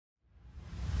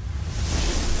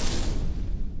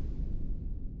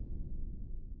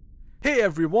Hey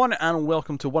everyone, and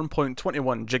welcome to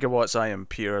 1.21 Gigawatts. I am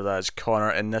Pierre, that is Connor,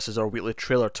 and this is our weekly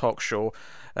trailer talk show.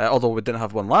 Although we didn't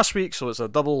have one last week, so it's a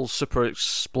double super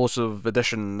explosive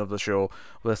edition of the show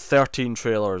with 13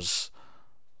 trailers.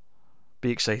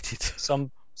 Be excited.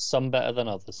 Some better than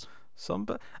others.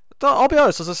 I'll be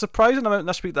honest, there's a surprising amount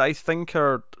this week that I think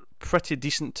are pretty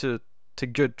decent to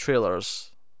good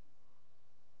trailers.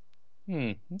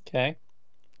 Okay.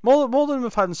 More than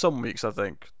we've had in some weeks, I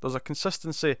think. There's a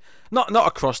consistency. Not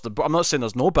across the board. I'm not saying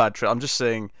there's no bad trailers. I'm just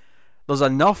saying there's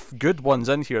enough good ones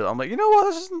in here that I'm like, you know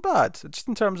what, this isn't bad. It's just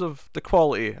in terms of the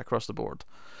quality across the board.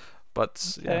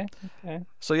 But Okay.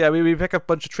 So yeah, we pick up a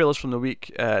bunch of trailers from the week.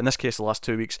 In this case, the last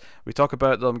 2 weeks. We talk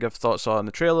about them, give thoughts on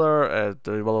the trailer,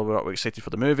 whether we're excited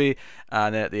for the movie,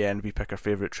 and at the end we pick our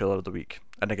favourite trailer of the week.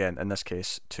 And again, in this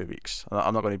case, 2 weeks.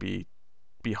 I'm not going to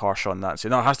be harsh on that and say,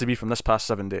 no, it has to be from this past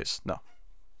 7 days. No.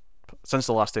 Since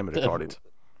the last time we recorded.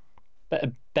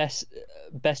 Best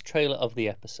trailer of the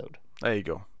episode. There you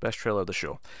go. Best trailer of the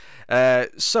show.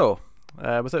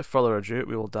 Without further ado,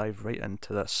 we will dive right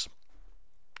into this.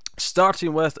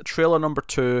 Starting with trailer number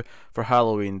 2 for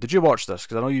Halloween. Did you watch this?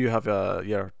 Because I know you have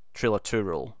your trailer 2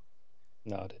 rule.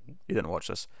 No, I didn't. You didn't watch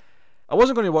this. I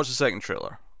wasn't going to watch the second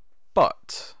trailer,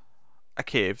 but I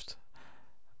caved.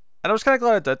 And I was kind of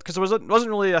glad I did, because there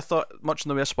wasn't really, I thought, much in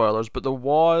the way of spoilers, but there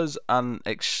was an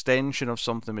extension of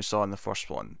something we saw in the first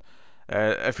one.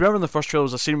 If you remember in the first trailer, there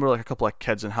was a scene where like a couple of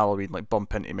kids in Halloween like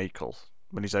bump into Michael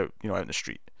when he's out, out in the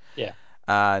street. Yeah.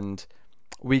 And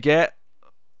we get,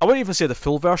 I wouldn't even say the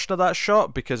full version of that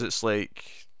shot, because it's like,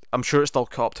 I'm sure it's still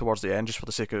cut up towards the end just for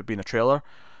the sake of it being a trailer,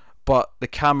 but the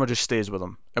camera just stays with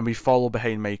him, and we follow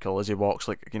behind Michael as he walks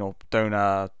down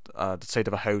the side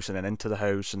of a house and then into the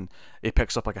house, and he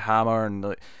picks up like a hammer, and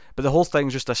but the whole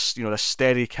thing's just a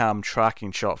steady cam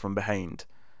tracking shot from behind,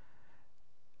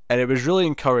 and it was really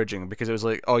encouraging because it was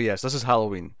like, oh yes, this is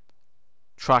Halloween,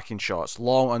 tracking shots,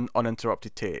 long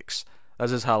uninterrupted takes.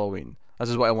 This is Halloween. This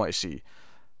is what I want to see.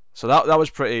 So that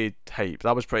was pretty hype.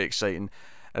 That was pretty exciting.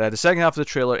 The second half of the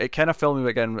trailer, it kind of filled me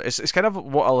again. It's kind of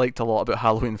what I liked a lot about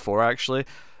Halloween 4, actually.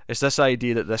 It's this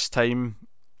idea that this time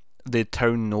the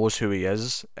town knows who he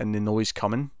is and they know he's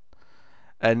coming.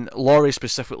 And Laurie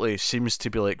specifically seems to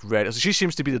be like ready. She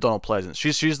seems to be the Donald Pleasance.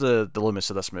 She's the Loomis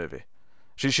of this movie.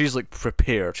 She's like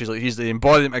prepared. She's like, he's the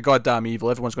embodiment of goddamn evil.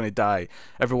 Everyone's going to die.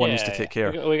 Everyone needs to take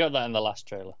care. We got that in the last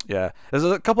trailer. Yeah, there's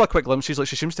a couple of quick glimpses. Like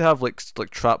she seems to have like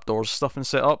trapdoors stuff and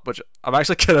set up, which I'm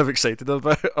actually kind of excited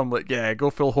about. I'm like, yeah, go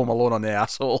full Home Alone on the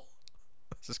asshole.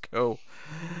 This is cool.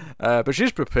 But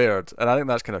she's prepared, and I think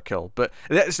that's kind of cool. But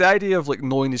it's the idea of like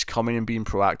knowing he's coming and being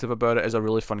proactive about it is a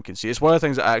really fun conceit. It's one of the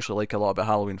things that I actually like a lot about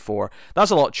Halloween 4. That's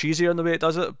a lot cheesier in the way it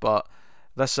does it, but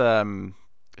this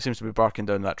seems to be barking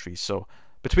down that tree. So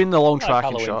between the long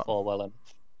tracking shot,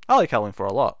 I like Halloween 4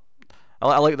 a lot.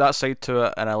 I like that side to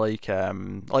it, and I like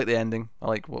the ending. I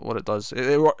like what it does.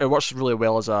 It works really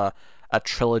well as a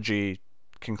trilogy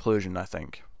conclusion, I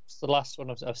think. It's the last one.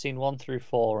 I've seen 1 through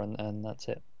 4, and that's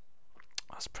it.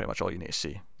 That's pretty much all you need to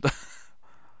see.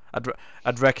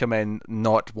 I'd recommend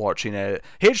not watching it.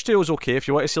 H2O is okay if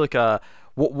you want to see like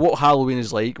what Halloween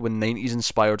is like when 90s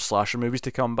inspired slasher movies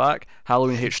to come back.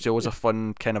 Halloween H2O was a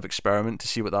fun kind of experiment to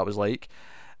see what that was like.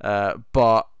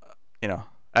 But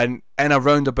and in a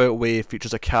roundabout way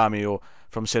features a cameo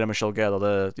from Sarah Michelle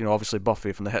Gellar, obviously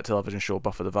Buffy from the hit television show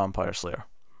Buffy the Vampire Slayer.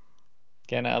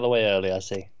 Getting out of the way early, I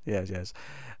see. Yes.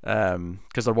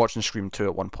 Because they're watching Scream 2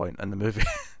 at one point in the movie,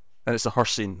 and it's a her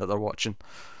scene that they're watching.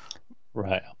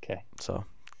 Right. Okay. So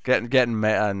getting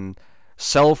meta and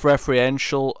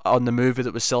self-referential on the movie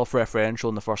that was self-referential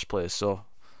in the first place. So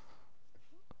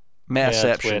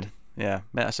metaception. Yeah,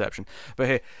 metaception. But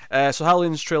hey, so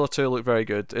Halloween's trailer 2 looked very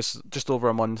good. It's just over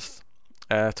a month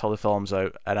till the film's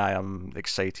out, and I am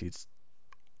excited.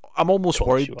 I'm almost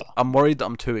worried. I'm worried that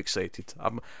I'm too excited.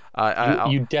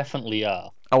 You definitely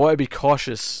are. I want to be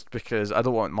cautious because I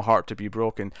don't want my heart to be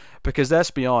broken. Because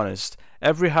let's be honest,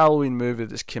 every Halloween movie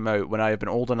that's come out when I have been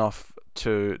old enough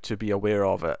to be aware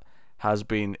of it has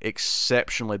been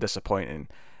exceptionally disappointing.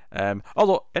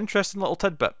 Although, interesting little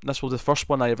tidbit, this was the first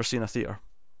one I ever seen in a theatre.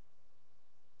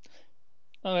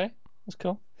 Okay, that's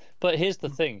cool. But here's the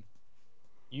thing.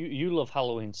 You love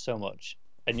Halloween so much,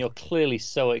 and you're clearly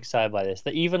so excited by this,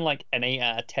 that even like an 8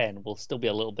 out of 10 will still be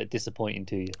a little bit disappointing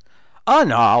to you. Oh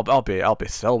no, I'll be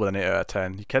thrilled with an 8 out of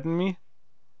 10. You kidding me?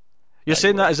 You're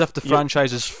saying that as if the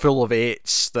franchise is full of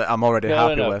 8s that I'm already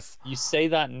happy with. You say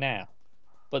that now,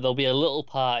 but there'll be a little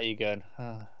part of you going,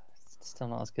 it's still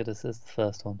not as good as the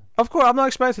first one. Of course, I'm not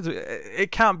expecting to.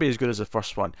 It can't be as good as the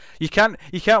first one. You can't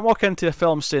walk into a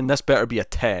film saying this better be a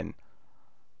 10.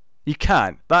 You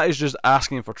can't. That is just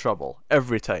asking for trouble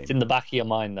every time. It's in the back of your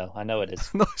mind, though. I know it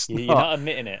is. No, it's You're not. not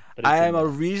admitting it, but it's I in am a there.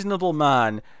 reasonable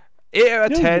man. 8 out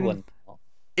of No, you 10. wouldn't.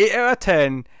 8 out of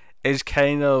 10 is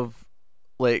kind of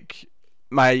like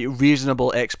my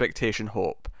reasonable expectation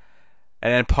hope.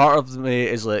 And then part of me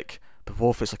is like, but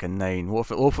what if it's like a 9?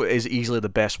 What if it is easily the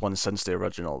best one since the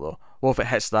original, though? What if it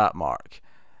hits that mark?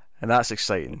 And that's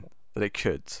exciting that it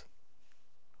could.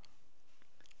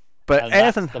 But And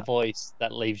anything that's the voice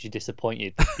that leaves you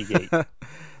disappointed, Gate.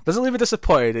 doesn't leave me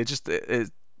disappointed.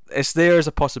 It's there as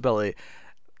a possibility.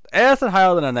 Anything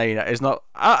higher than a 9 is not.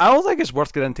 I don't think it's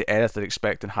worth getting into anything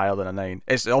expecting higher than a 9.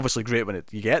 It's obviously great when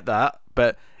you get that,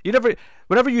 but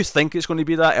whenever you think it's going to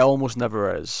be that, it almost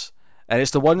never is. And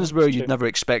it's the ones where you'd never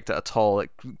expect it at all.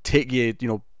 Like take you,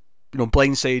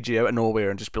 blindside you out of nowhere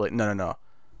and just be like, no.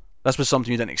 This was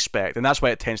something you didn't expect, and that's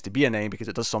why it tends to be a 9, because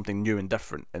it does something new and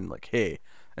different and like hey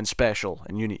and special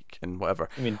and unique and whatever.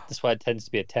 I mean, that's why it tends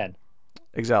to be a 10.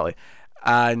 Exactly.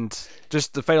 And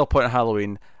just the final point of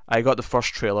Halloween, I got the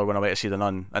first trailer when I went to see The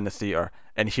Nun in the theatre,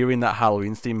 and hearing that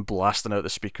Halloween theme blasting out the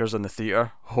speakers in the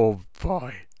theatre, oh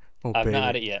boy. Oh, I've baby. not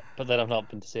had it yet, but then I've not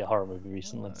been to see a horror movie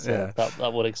recently, so Yeah.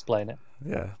 that would explain it.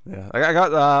 Yeah. I got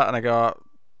that, and I got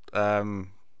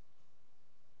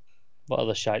What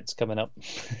other shites coming up?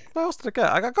 what else did I get?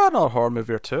 I got another horror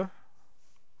movie or two.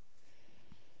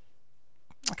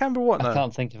 I can't remember what now. I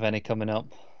can't think of any coming up.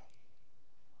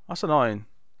 That's annoying.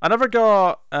 I never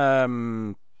got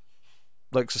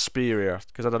like Suspiria,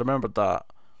 because I'd remembered that.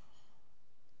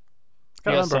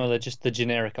 You got some of the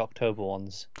generic October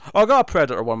ones. Oh, I got a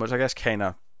Predator one, which I guess kind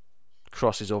of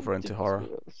crosses over into horror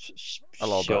a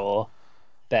little bit. Sure,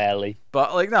 barely.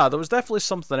 But like, no, there was definitely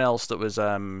something else that was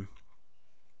I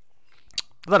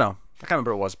don't know. I can't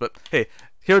remember what it was, but hey,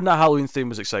 hearing that Halloween theme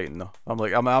was exciting though. I'm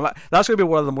that's gonna be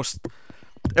one of the most.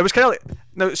 It was kind of like,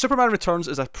 now Superman Returns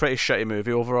is a pretty shitty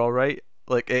movie overall, right?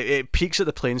 Like it peaks at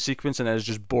the plane sequence and is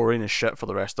just boring as shit for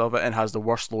the rest of it, and has the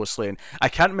worst Lois Lane. I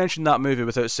can't mention that movie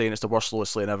without saying it's the worst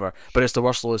Lois Lane ever, but it's the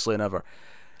worst Lois Lane ever.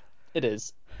 It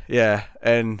is. Yeah,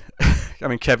 and I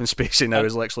mean Kevin Spacey now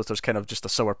as Lex Luthor's kind of just a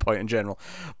sour point in general,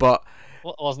 but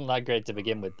Well, it wasn't that great to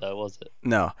begin with, though, was it?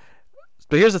 no.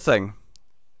 But here's the thing.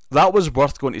 That was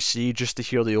worth going to see just to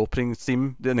hear the opening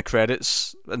theme in the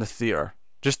credits in the theatre.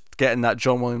 Just getting that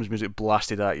John Williams music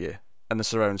blasted at you and the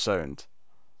surround sound.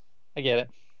 I get it.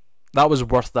 That was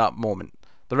worth that moment.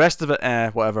 The rest of it,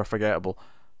 whatever, forgettable.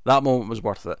 That moment was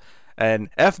worth it. And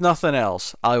if nothing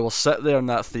else, I will sit there in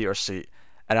that theatre seat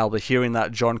and I'll be hearing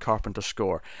that John Carpenter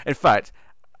score. In fact,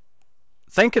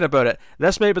 thinking about it,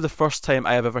 this may be the first time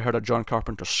I have ever heard a John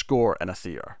Carpenter score in a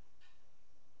theatre.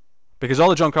 Because all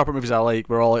the John Carpenter movies I like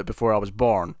were all out before I was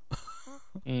born.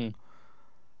 Mm.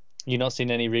 You not seen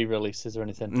any re-releases or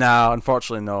anything? No,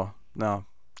 unfortunately, no.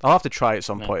 I'll have to try at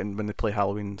some point when they play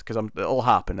Halloween, because it'll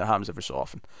happen. It happens every so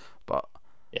often. But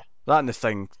yeah, that and the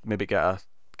Thing maybe get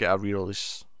a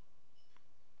re-release.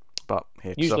 But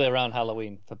hey, usually around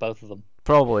Halloween for both of them.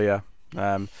 Probably, yeah.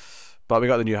 But we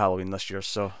got the new Halloween this year,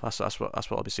 so that's what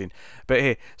I'll be seeing. But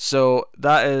hey, so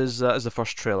that is the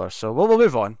first trailer. So we'll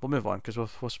move on. We'll move on because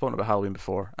we've spoken about Halloween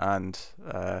before, and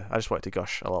I just wanted to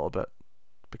gush a little bit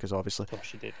because obviously. Of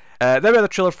course you did. Then we had a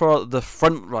trailer for The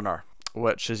Front Runner,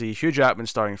 which is a Hugh Jackman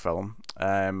starring film.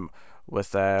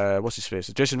 With what's his face?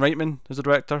 Jason Reitman is the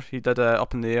director. He did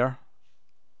Up in the Air.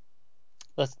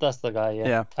 That's the guy.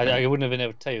 Yeah. I wouldn't have been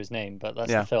able to tell you his name, but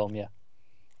that's the film. Yeah.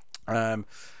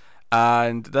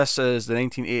 And this is the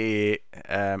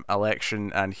 1988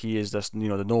 election, and he is this,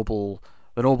 the noble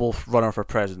runner for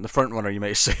president, the front runner, you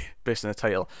might say, based on the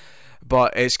title.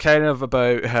 But it's kind of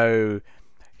about how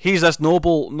he's this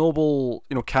noble,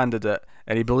 candidate,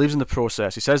 and he believes in the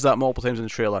process. He says that multiple times in the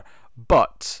trailer,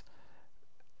 but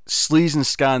sleaze and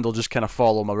scandal just kind of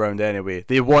follow him around anyway.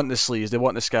 They want the sleaze, they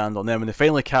want the scandal, and then when they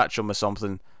finally catch him with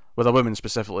something, with a woman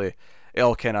specifically, it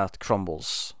all kind of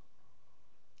crumbles.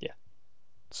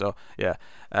 So yeah,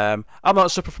 I'm not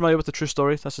super familiar with the true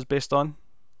story this is based on.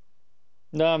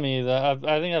 No, I mean, I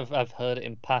think I've heard it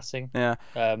in passing. Yeah.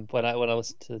 When I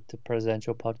listened to the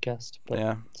presidential podcast, but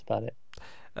yeah, that's about it.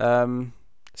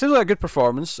 Seems like a good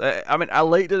performance. I mean, I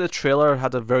liked that the trailer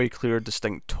had a very clear,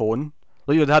 distinct tone.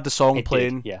 Like, they had the song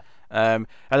playing. Yeah. Had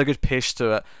a good pace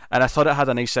to it, and I thought it had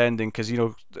a nice ending because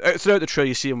throughout the trailer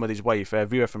you see him with his wife,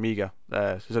 Vera Farmiga,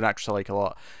 who's an actress I like a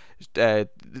lot.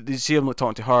 You see him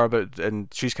talking to her about, and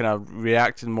she's kind of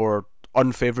reacting more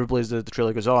unfavorably as the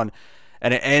trailer goes on,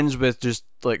 and it ends with just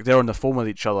like they're on the phone with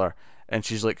each other, and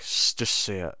she's like, "Just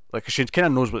say it," like she kind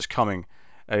of knows what's coming,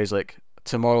 and he's like,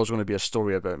 "Tomorrow's going to be a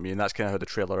story about me," and that's kind of how the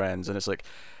trailer ends, and it's like,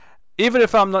 even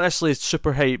if I'm not necessarily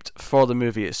super hyped for the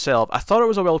movie itself, I thought it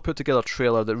was a well put together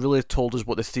trailer that really told us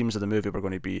what the themes of the movie were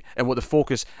going to be and what the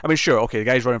focus. I mean, sure, okay, the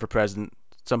guy's running for president,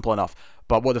 simple enough,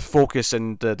 but what the focus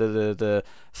and the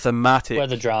thematic, where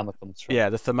the drama comes from. yeah,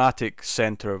 the thematic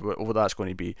center of what that's going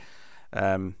to be.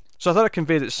 So I thought it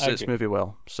conveyed its movie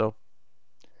well. So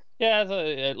yeah, I thought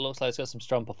it looks like it's got some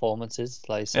strong performances,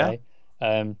 like I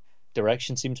say.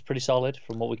 Direction seems pretty solid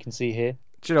from what we can see here.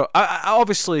 Do you know, I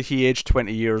obviously he aged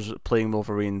 20 years playing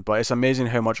Wolverine, but it's amazing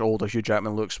how much older Hugh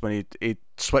Jackman looks when he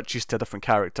switches to a different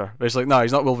character. It's like, no,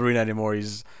 he's not Wolverine anymore.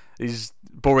 He's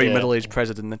boring middle-aged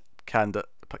president candidate.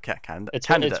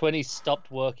 It's when he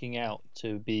stopped working out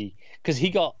to be, because he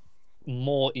got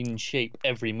more in shape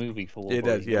every movie for Wolverine.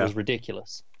 He did, yeah. It was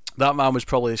ridiculous. That man was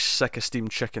probably sick of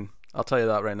steamed chicken. I'll tell you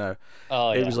that right now.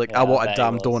 Oh, He was like, I want a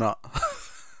damn donut.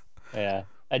 Yeah.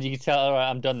 And you can tell, all right,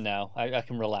 I'm done now. I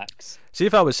can relax. See,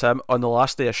 if I was him, on the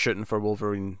last day of shooting for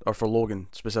Wolverine, or for Logan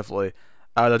specifically,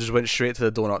 I would have just went straight to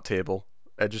the donut table.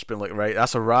 I'd just been like, right,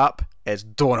 that's a wrap. It's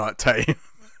donut time.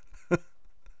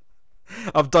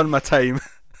 I've done my time.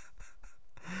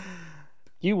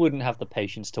 You wouldn't have the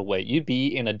patience to wait. You'd be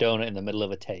eating a donut in the middle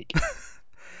of a take.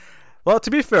 Well, to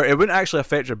be fair, it wouldn't actually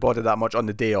affect your body that much on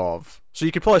the day of. So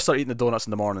you could probably start eating the donuts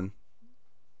in the morning.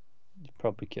 You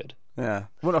probably could. Yeah, it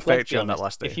wouldn't affect you on that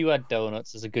last day. If you had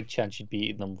donuts, there's a good chance you'd be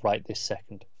eating them right this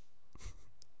second.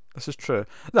 This is true.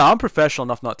 No, I'm professional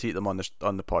enough not to eat them on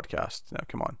the podcast. No,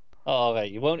 come on. Oh,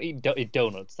 right. You won't eat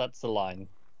donuts. That's the line.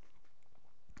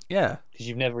 Yeah. Because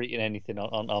you've never eaten anything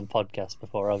on podcasts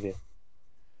before, have you?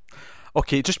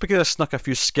 Okay, just because I snuck a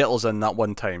few Skittles in that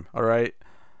one time, alright?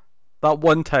 That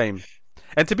one time.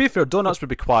 And to be fair, donuts would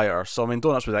be quieter, so I mean,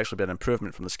 donuts would actually be an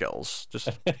improvement from the Skittles, just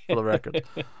for the record.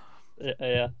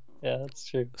 Yeah, that's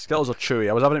true. Skittles are chewy.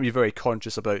 I was having to be very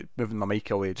conscious about moving my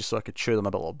mic away just so I could chew them a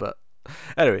little bit.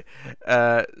 Anyway,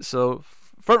 so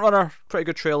Frontrunner, pretty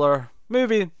good trailer.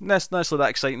 Movie, not necessarily that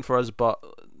exciting for us, but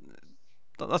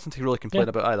nothing to really complain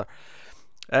about either.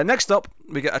 Next up,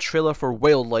 we get a trailer for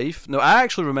Wildlife. Now, I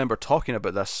actually remember talking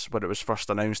about this when it was first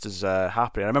announced as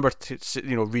happening. I remember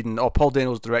reading, Paul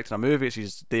Dano's directing a movie. It's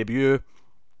his debut.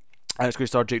 And it's going to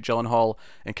star Jake Gyllenhaal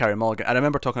and Carey Mulligan. I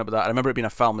remember talking about that. I remember it being a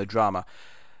family drama.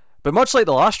 But much like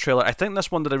the last trailer, I think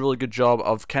this one did a really good job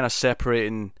of kind of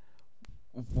separating,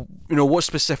 what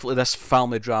specifically this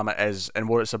family drama is and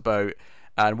what it's about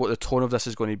and what the tone of this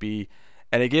is going to be.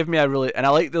 And it gave me and I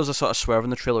like there was a sort of swerve in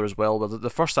the trailer as well, but the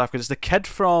first half, because it's the kid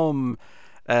from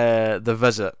The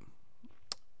Visit.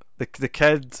 The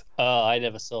kid... Oh, I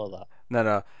never saw that.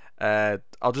 No.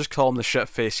 I'll just call him the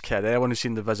shit-faced kid. Anyone who's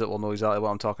seen The Visit will know exactly what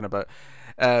I'm talking about.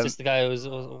 Is this the guy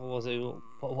who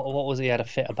what was he had a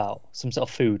fit about? Some sort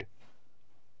of food?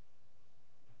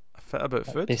 A fit about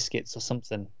food? Biscuits or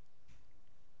something.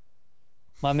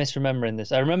 Am I misremembering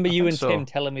this? I remember you and Tim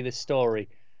telling me this story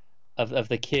of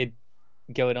the kid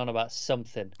going on about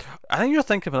something. I think you're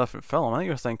thinking of a different film. I think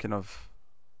you're thinking of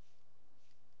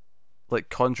like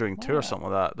Conjuring 2 or something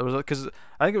like that. There was because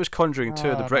I think it was Conjuring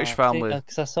 2, the British family.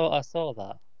 Because I saw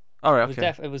that. All right,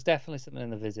 okay. It was definitely something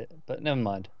in The Visit, but never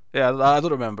mind. Yeah, I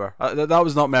don't remember. That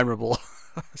was not memorable,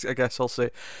 I guess I'll say.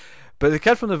 But the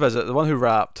kid from The Visit, the one who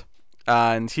rapped,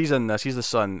 and he's in this. He's the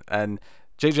son, and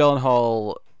Jake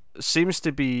Gyllenhaal seems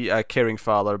to be a caring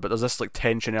father, but there's this like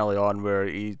tension early on where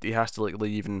he has to like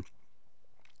leave, and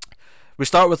we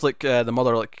start with like the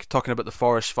mother like talking about the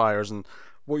forest fires and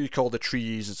what you call the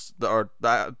trees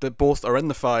that both are in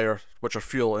the fire, which are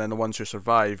fuel, and then the ones who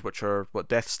survive, which are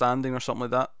death standing or something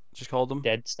like that. She's called them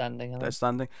dead standing. Dead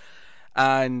standing,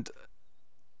 and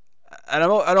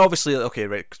obviously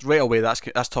right away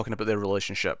that's talking about their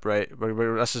relationship, right?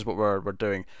 This is what we're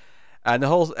doing, and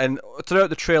throughout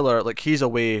the trailer, like he's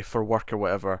away for work or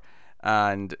whatever,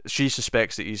 and she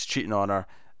suspects that he's cheating on her,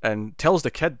 and tells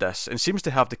the kid this, and seems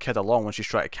to have the kid along when she's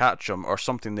trying to catch him or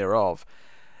something thereof.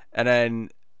 And then,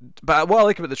 but what I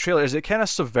like about the trailer is it kind of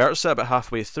subverts it about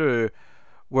halfway through,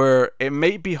 where it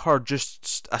might be her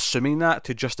just assuming that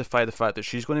to justify the fact that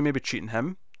she's going to maybe cheating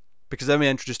him, because then we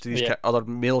introduce to these other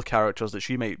male characters that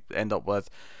she might end up with,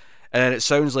 and then it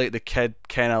sounds like the kid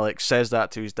kind of like says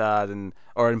that to his dad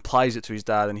or implies it to his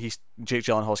dad, and Jake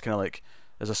Gyllenhaal's kind of like,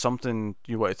 is there something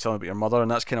you want to tell me about your mother? And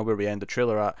that's kind of where we end the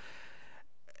trailer at.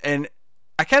 And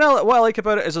what I like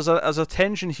about it is there's a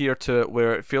tension here to it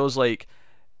where it feels like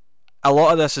a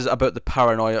lot of this is about the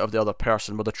paranoia of the other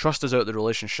person, where the trust is out of the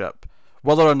relationship,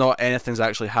 whether or not anything's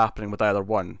actually happening with either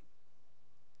one.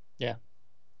 Yeah.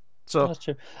 So that's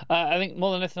true. I think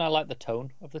more than anything, I like the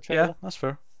tone of the trailer. Yeah, that's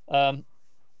fair.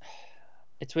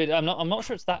 It's weird. I'm not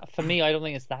sure it's that, for me, I don't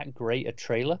think it's that great a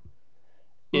trailer.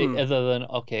 Other than,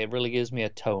 okay, it really gives me a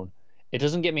tone. It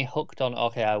doesn't get me hooked on.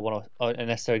 Okay, I want to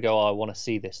necessarily go. Oh, I want to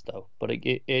see this though. But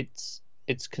it's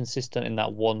consistent in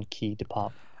that one key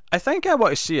department. I think I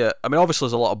want to see it. I mean, obviously,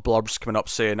 there's a lot of blurbs coming up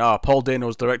saying, Paul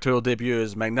Dano's directorial debut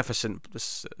is magnificent,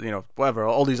 whatever,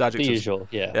 all these adjectives. The usual,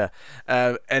 yeah.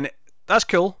 Yeah. And that's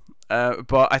cool.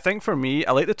 But I think for me,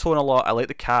 I like the tone a lot. I like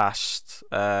the cast.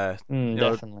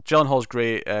 Definitely. Gyllenhaal's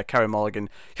great. Carey Mulligan.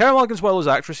 Carey Mulligan's one of those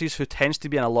actresses who tends to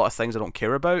be in a lot of things I don't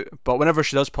care about, but whenever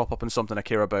she does pop up in something I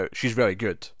care about, she's very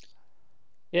good.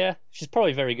 Yeah, she's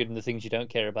probably very good in the things you don't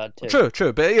care about too.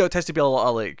 True. But it tends to be a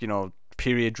lot of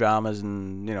period dramas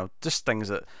and just things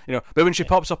that But when she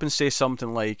pops up and says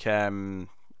something like oh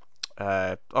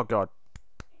god,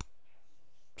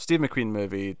 Steve McQueen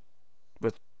movie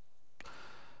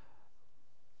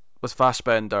with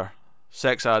Fassbender,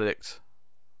 sex addict.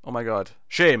 Oh my god,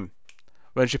 Shame.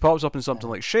 When she pops up in something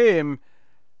like Shame,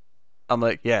 I'm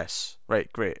like, yes,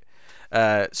 right, great.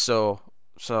 So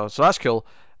that's cool.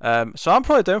 So I'm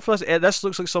probably down for this. This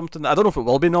looks like something. I don't know if it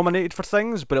will be nominated for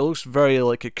things, but it looks very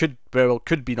like it could very well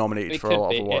be nominated for a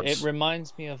lot of awards. It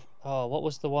reminds me of what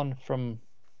was the one from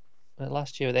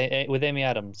last year with Amy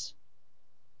Adams?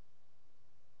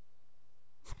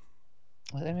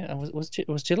 Was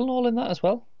Gyllenhaal in that as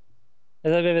well?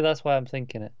 Maybe that's why I'm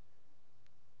thinking it.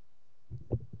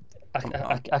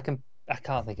 I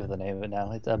can't think of the name of it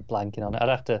now. I'm blanking on it. I'd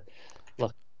have to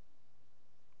look.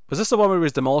 Was this the one where he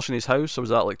was demolishing his house, or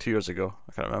was that like 2 years ago?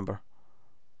 I can't remember.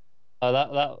 Oh,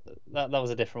 that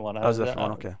was a different one. That was a different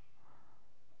one. Okay.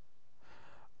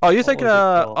 Oh, you think?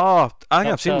 I think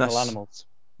I've seen this. Animals.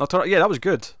 Yeah, that was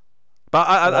good. But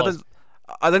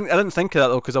I didn't think of that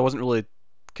though because I wasn't really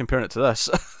comparing it to this.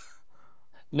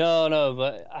 No,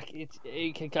 but I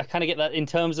kind of get that in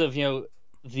terms of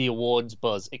the awards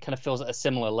buzz. It kind of feels at a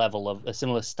similar level of a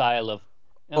similar style of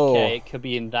it could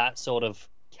be in that sort of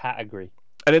category.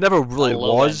 And it never really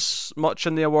was much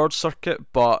in the awards circuit,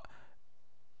 but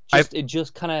it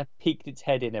just kind of peeked its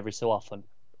head in every so often.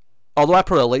 Although I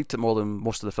probably liked it more than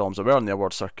most of the films that were on the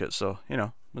awards circuit, so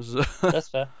That's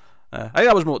fair. I think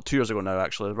that was more 2 years ago now,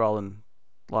 actually, rather than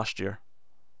last year.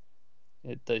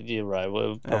 You're right.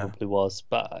 Well, it probably was,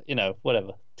 but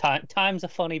whatever. Time's a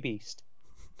funny beast.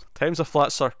 Time's a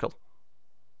flat circle.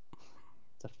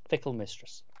 It's a fickle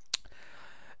mistress.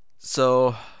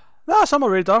 So that's on my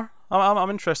radar. I'm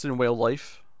interested in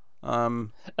wildlife. I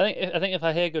think if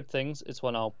I hear good things, it's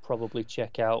one I'll probably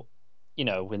check out.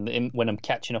 When I'm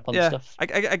catching up on stuff.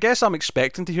 I guess I'm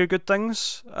expecting to hear good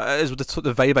things. Is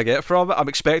the vibe I get from it. I'm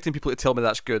expecting people to tell me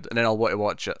that's good, and then I'll want to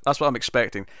watch it. That's what I'm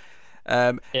expecting.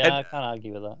 I can't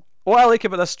argue with that. What I like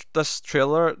about this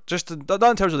trailer, not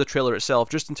in terms of the trailer itself,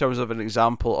 just in terms of an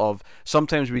example of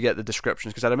sometimes we get the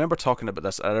descriptions, because I remember talking about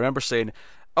this, and I remember saying,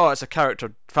 oh, it's a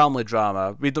character family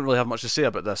drama, we don't really have much to say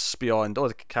about this beyond,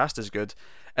 the cast is good,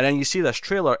 and then you see this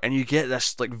trailer and you get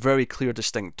this like very clear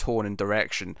distinct tone and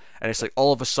direction, and it's like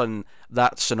all of a sudden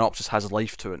that synopsis has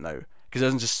life to it now, because it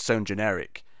doesn't just sound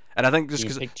generic. And I think just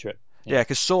because picture it. Yeah,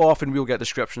 because so often we'll get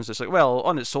descriptions that's like, well,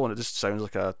 on its own it just sounds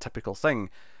like a typical thing.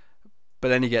 But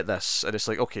then you get this, and it's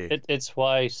like, okay. It's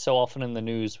why so often in the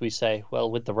news we say, well,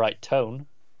 with the right tone,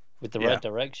 with the right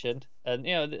direction, and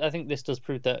I think this does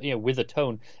prove that with a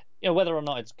tone, whether or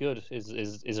not it's good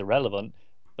is irrelevant,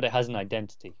 but it has an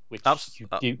identity which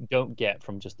you don't get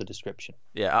from just the description.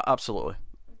 Yeah, absolutely.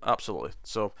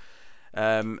 So,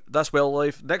 that's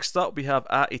wildlife. Next up, we have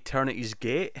At Eternity's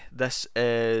Gate. This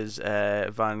is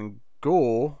Van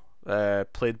Gogh,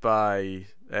 played by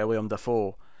William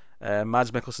Dafoe. Mads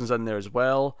Mikkelsen's in there as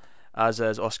well, as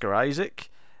is Oscar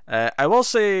Isaac. I will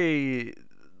say,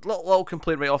 little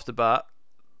complaint right off the bat,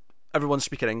 everyone's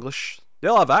speaking English. They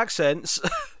all have accents,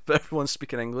 but everyone's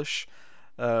speaking English.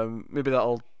 Maybe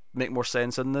that'll make more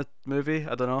sense in the movie.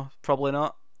 I don't know. Probably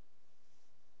not.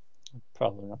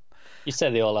 Probably not. You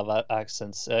said they all have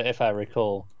accents. If I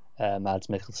recall, Mads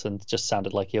Mikkelsen just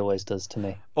sounded like he always does to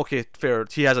me. Okay, fair.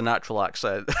 He has a natural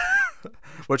accent.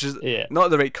 Which is not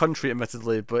the right country,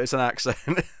 admittedly, but it's an accent.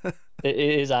 It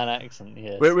is an accent,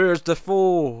 yes. Whereas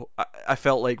Dafoe, I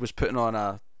felt like was putting on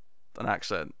an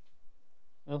accent.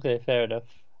 Okay, fair enough.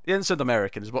 He didn't sound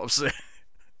American, is what I'm saying.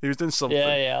 He was doing something.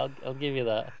 Yeah, I'll give you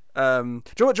that. Do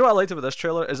you know what I liked about this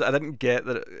trailer is I didn't get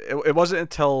that it wasn't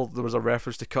until there was a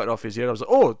reference to cutting off his ear I was like,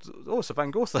 oh, it's a Van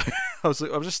Gogh thing. I was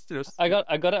just I got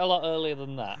it a lot earlier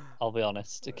than that. I'll be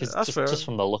honest, because just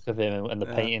from the look of him and the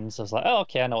paintings, I was like, oh,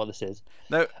 okay, I know what this is.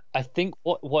 Now, I think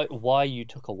why you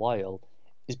took a while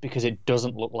is because it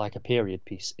doesn't look like a period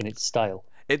piece in its style.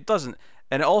 It doesn't.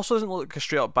 And it also doesn't look like a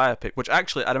straight up biopic, which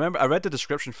actually I remember I read the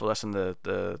description for this in the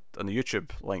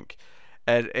YouTube link.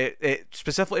 And it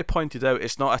specifically pointed out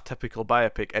it's not a typical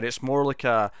biopic, and it's more like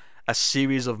a a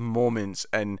series of moments,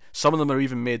 and some of them are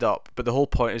even made up. But the whole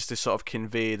point is to sort of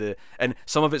convey and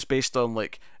some of it's based on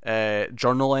like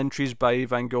journal entries by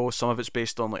Van Gogh. Some of it's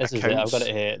based on like This is accounts. it. I've got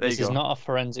it here. There This you is go. not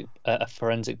a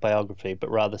forensic biography,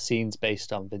 but rather scenes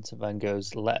based on Vincent van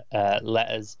Gogh's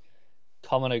letters,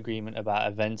 common agreement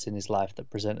about events in his life that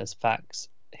present as facts,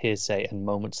 hearsay, and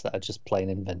moments that are just plain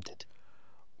invented.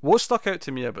 What stuck out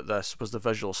to me about this was the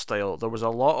visual style. There was a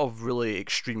lot of really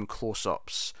extreme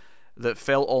close-ups that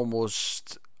felt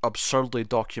almost absurdly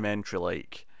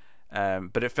documentary-like,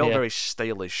 but it felt very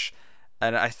stylish.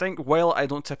 And I think while I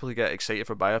don't typically get excited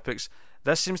for biopics,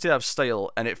 this seems to have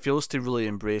style, and it feels to really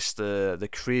embrace the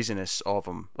craziness of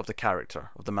him, of the character,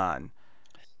 of the man.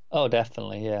 Oh,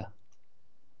 definitely, yeah.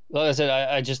 Like I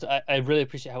said, I really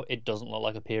appreciate how it doesn't look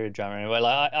like a period drama anyway.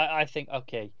 Like I think,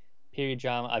 okay, period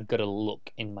drama, I've got a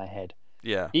look in my head.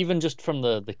 Yeah. Even just from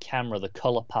the camera, the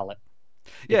color palette.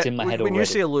 Yeah, it's in my head when already. you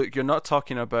say look, you're not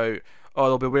talking about, oh,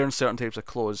 they'll be wearing certain types of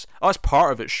clothes. Oh, that's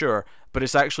part of it, sure, but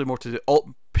it's actually more to do.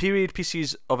 All period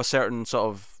pieces of a certain sort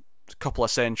of couple of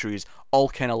centuries all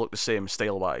kind of look the same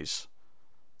style-wise.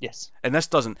 Yes. And this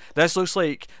doesn't. This looks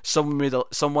like someone made an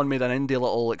indie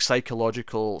little like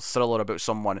psychological thriller about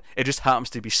someone. It just happens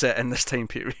to be set in this time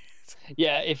period.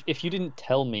 Yeah, if you didn't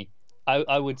tell me,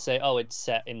 I would say, oh, it's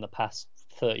set in the past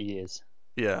 30 years.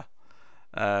 Yeah.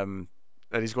 And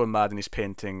he's going mad and he's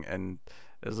painting, and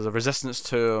there's a resistance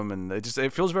to him, and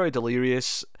it feels very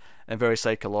delirious and very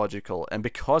psychological. And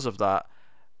because of that,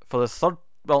 for the third,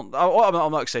 well,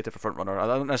 I'm not excited for Frontrunner. I'm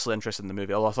not necessarily interested in the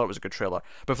movie, although I thought it was a good trailer.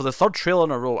 But for the third trailer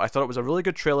in a row, I thought it was a really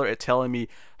good trailer at telling me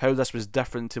how this was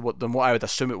different than what I would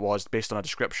assume it was based on a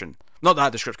description. Not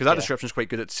that description, because that description is quite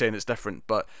good at saying it's different.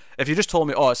 But if you just told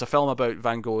me, oh, it's a film about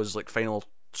Van Gogh's like final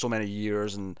so many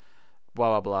years and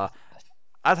blah blah blah,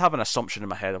 I'd have an assumption in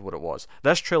my head of what it was.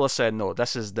 This trailer said, no,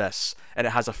 this is this, and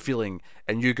it has a feeling,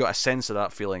 and you got a sense of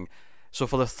that feeling. So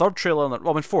for the third trailer,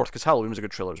 fourth, because Halloween was a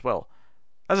good trailer as well.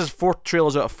 This is 4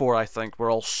 trailers out of 4, I think, were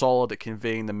all solid at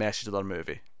conveying the message of their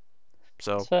movie.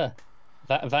 So that's fair.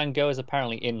 Van Gogh is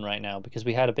apparently in right now because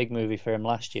we had a big movie for him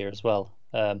last year as well.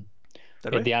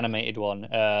 The animated one.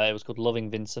 It was called Loving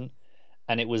Vincent,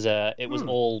 and it was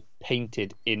all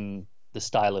painted in the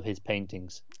style of his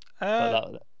paintings.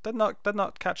 Did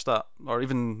not catch that, or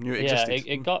even knew it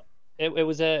existed. It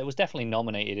was definitely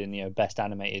nominated in best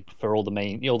animated for all the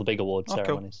big award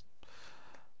ceremonies.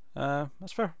 Cool.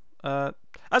 That's fair.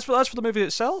 As for the movie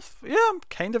itself, yeah, I'm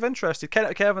kind of interested.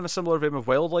 Kind of in a similar vein of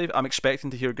Wildlife. I'm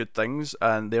expecting to hear good things,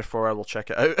 and therefore I will check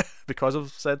it out because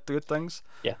of said good things.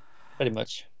 Yeah, pretty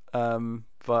much.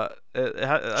 But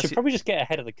should probably just get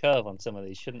ahead of the curve on some of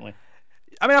these, shouldn't we?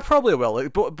 I mean, I probably will.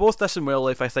 Like, both this and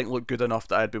Wildlife, I think, look good enough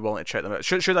that I'd be willing to check them out.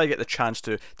 Should I get the chance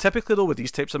to? Typically, though, with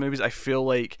these types of movies, I feel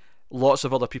like lots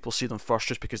of other people see them first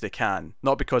just because they can,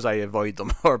 not because I avoid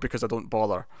them or because I don't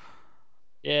bother.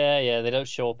 Yeah, they don't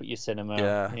show up at your cinema,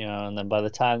 and then by the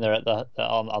time they're at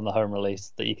on the home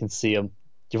release that you can see them,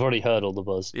 you've already heard all the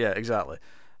buzz. Yeah, exactly.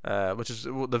 Which is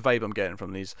the vibe I'm getting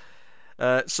from these.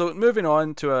 So moving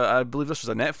on to I believe this was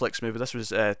a Netflix movie. This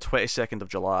was 22nd of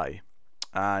July,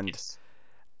 and yes.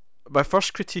 My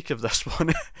first critique of this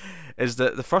one is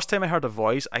that the first time I heard a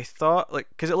voice, I thought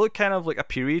because it looked kind of like a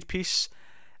period piece,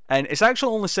 and it's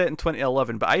actually only set in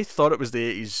 2011, but I thought it was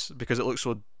the 80s because it looked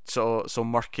so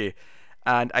murky.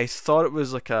 And I thought it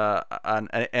was like an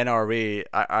NRA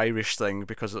Irish thing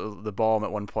because of the bomb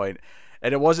at one point.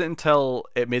 And it wasn't until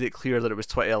it made it clear that it was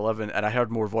 2011 and I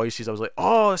heard more voices, I was like,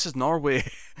 oh, this is Norway.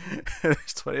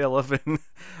 It's 2011.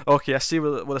 Okay, I see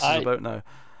what this is about now.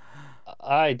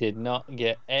 I did not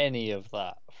get any of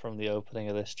that from the opening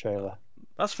of this trailer.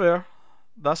 That's fair.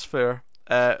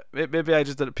 Maybe I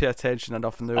just didn't pay attention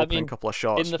enough in the opening couple of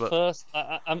shots. In the first,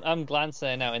 I'm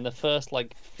glancing now, in the first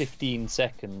 15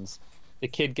 seconds, the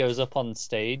kid goes up on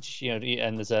stage,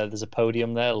 and there's a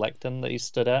podium there, lectern that he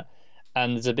stood at,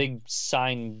 and there's a big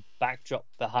sign backdrop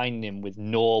behind him with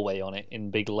Norway on it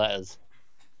in big letters.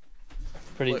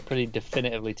 Pretty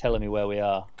definitively telling me where we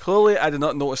are. Clearly, I did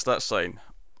not notice that sign.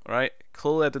 Right?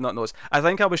 Clearly, I did not notice. I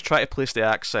think I was trying to place the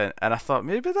accent, and I thought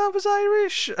maybe that was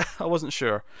Irish. I wasn't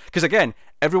sure because again,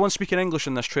 everyone's speaking English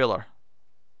in this trailer.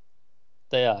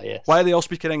 They are, yes. Why are they all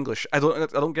speaking English? I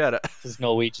don't get it. Because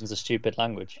Norwegian's a stupid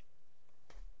language.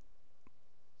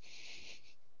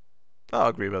 I'll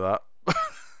agree with that.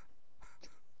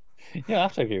 Yeah, I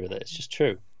have to agree with it. It's just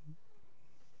true.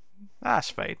 That's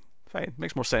fine.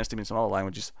 Makes more sense to me in some other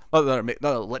languages. Not that it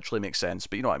literally makes sense,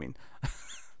 but you know what I mean.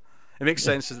 It makes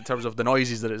sense in terms of the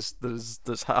noises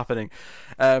that's happening.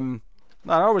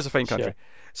 Norway's a fine country.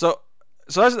 Sure.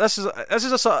 So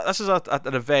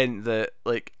an event that,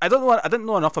 like, I didn't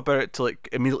know enough about it to like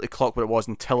immediately clock what it was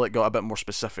until it got a bit more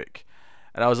specific,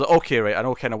 and I was like, okay, right, I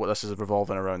know kind of what this is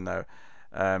revolving around now.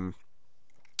 And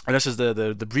this is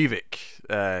the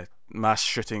Breivik mass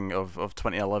shooting of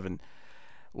 2011,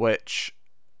 which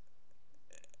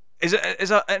is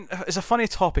a funny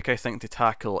topic, I think, to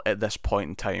tackle at this point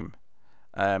in time.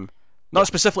 Not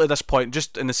specifically at this point,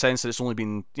 just in the sense that it's only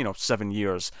been 7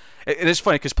 years. It is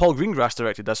funny because Paul Greengrass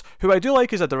directed this, who I do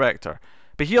like as a director,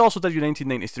 but he also did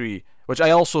 1993, which I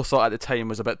also thought at the time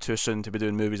was a bit too soon to be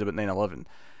doing movies about 9/11.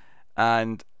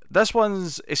 And this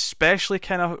one's especially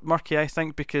kind of murky, I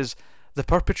think, because the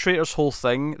perpetrator's whole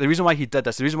thing, the reason why he did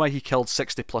this, the reason why he killed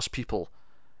 60 plus people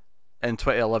in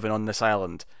 2011 on this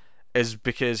island, is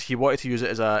because he wanted to use it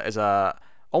as a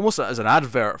almost as an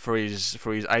advert for his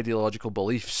ideological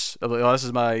beliefs. Like, oh, this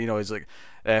is my, he's like,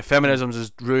 feminism is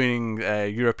ruining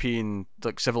European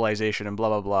like civilization and blah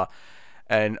blah blah,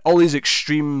 and all these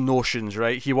extreme notions,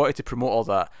 right? He wanted to promote all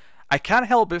that. I can't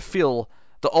help but feel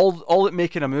that all that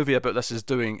making a movie about this is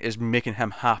doing is making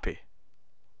him happy.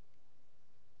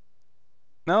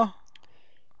 No?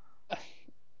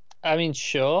 I mean,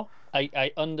 sure.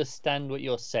 I understand what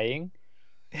you're saying.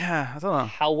 Yeah, I don't know.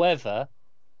 However,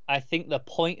 I think the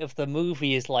point of the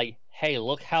movie is like, hey,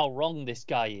 look how wrong this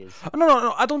guy is.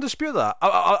 No, I don't dispute that.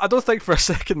 I don't think for a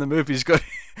second the movie's going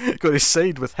to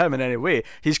side with him in any way.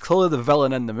 He's clearly the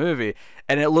villain in the movie,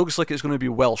 and it looks like it's going to be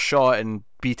well shot and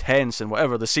be tense and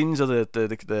whatever. The scenes of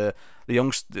the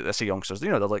youngsters, I say youngsters,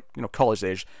 they're like college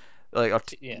age, like or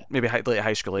maybe late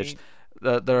high school age.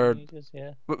 They're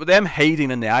with them hiding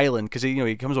in the island because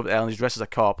he comes over to the island, he's dressed as a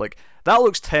cop. Like, that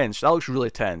looks tense. That looks really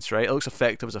tense, right? It looks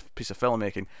effective as a piece of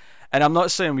filmmaking. And I'm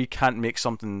not saying we can't make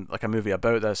something like a movie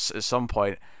about this at some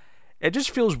point. It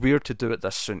just feels weird to do it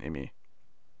this soon to me.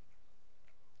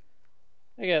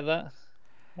 I get that,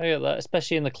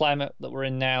 especially in the climate that we're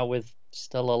in now with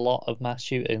still a lot of mass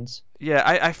shootings. Yeah,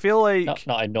 I feel like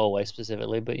not in Norway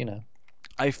specifically, but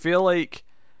I feel like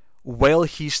while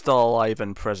he's still alive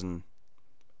in prison,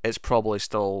 it's probably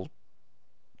still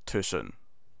too soon.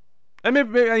 And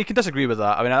maybe you can disagree with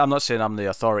that. I mean, I'm not saying I'm the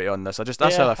authority on this.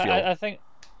 That's how I feel. I think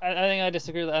I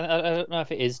disagree with that. I don't know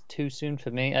if it is too soon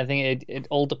for me. I think it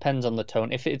all depends on the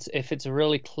tone. If it's a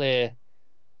really clear,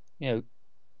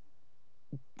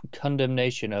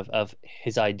 condemnation of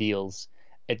his ideals,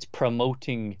 it's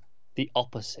promoting the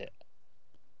opposite,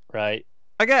 right?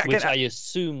 Which I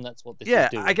assume that's what this is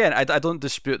doing. Again, I don't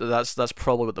dispute that that's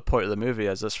probably what the point of the movie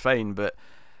is. That's fine, but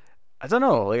I don't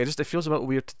know. Like, it feels a bit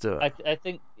weird to do it. I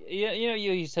think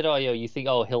you said, you think,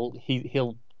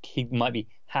 he might be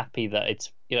happy that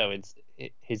it's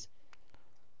his.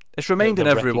 It's reminding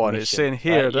everyone. It's saying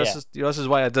here, this is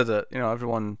why I did it.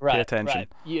 Everyone pay attention. Right.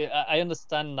 Yeah, I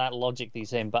understand that logic that you're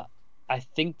saying, but I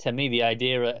think to me the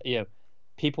idea,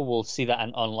 people will see that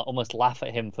and almost laugh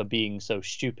at him for being so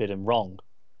stupid and wrong.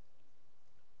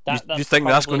 Do you think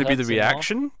that's going to be the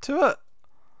reaction to it?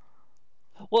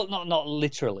 Well, not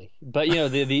literally, but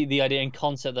the idea and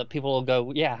concept that people will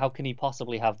go, yeah, how can he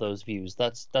possibly have those views?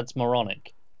 That's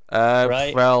moronic.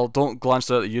 Right? Well, don't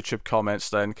glance at the YouTube comments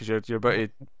then, because you're about to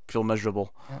feel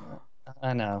miserable.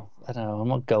 I know. I'm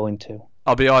not going to.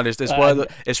 I'll be honest. It's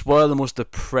one of the most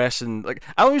depressing. Like,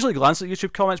 I don't usually glance at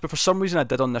YouTube comments, but for some reason I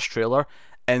did on this trailer,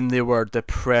 and they were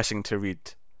depressing to read.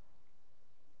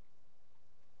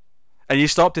 And you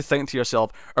stop to think to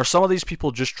yourself, are some of these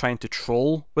people just trying to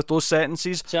troll with those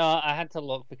sentences? So I had to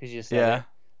look because you said it.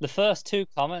 The first two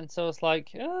comments, I was like,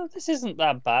 oh, this isn't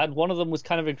that bad. One of them was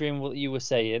kind of agreeing with what you were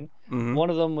saying. Mm-hmm. One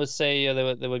of them was saying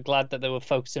they were glad that they were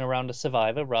focusing around a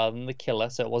survivor rather than the killer,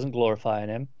 so it wasn't glorifying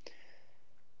him.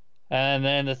 And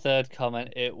then the third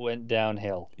comment, it went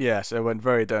downhill. Yes, it went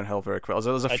very downhill very quick.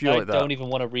 There's a few like that. I don't even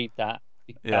want to read that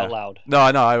out loud. No,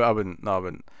 I wouldn't. No, I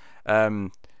wouldn't.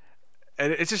 And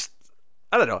it's just,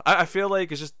 I don't know. I feel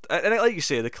like it's just, and like you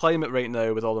say, the climate right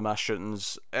now with all the mass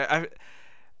shootings,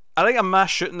 I think a mass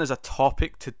shooting as a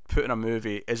topic to put in a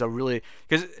movie is a really,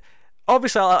 because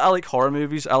obviously I like horror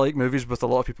movies. I like movies with a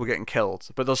lot of people getting killed,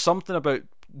 but there's something about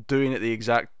doing it the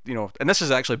exact, and this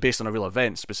is actually based on a real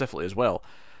event specifically as well.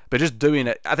 But just doing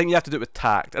it, I think you have to do it with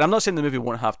tact. And I'm not saying the movie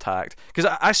won't have tact, because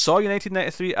I saw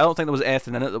 1993. I don't think there was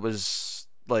anything in it that was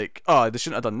like, oh, they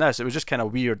shouldn't have done this. It was just kind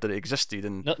of weird that it existed,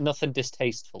 and nothing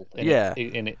distasteful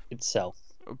in it itself.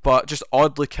 But just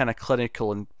oddly kind of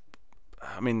clinical, and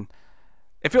I mean,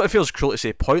 it feels cruel to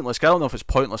say pointless. I don't know if it's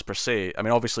pointless per se. I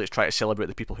mean, obviously it's trying to celebrate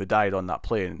the people who died on that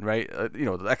plane, right?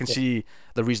 I can see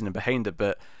the reasoning behind it,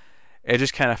 but it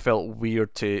just kind of felt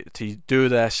weird to do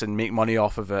this and make money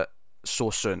off of it so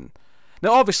soon.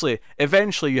 Now, obviously,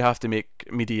 eventually you have to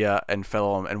make media and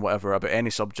film and whatever about any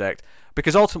subject,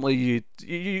 because ultimately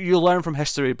you learn from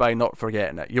history by not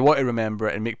forgetting it. You want to remember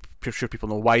it and make sure people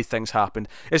know why things happened.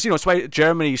 It's it's why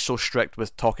Germany is so strict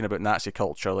with talking about Nazi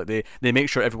culture. Like they make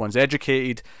sure everyone's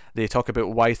educated. They talk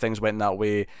about why things went that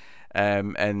way,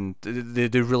 and they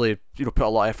do really put a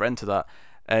lot of effort into that.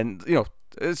 And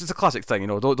it's a classic thing.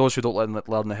 Those who don't learn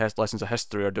the lessons of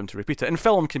history are doomed to repeat it. And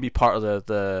film can be part of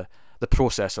the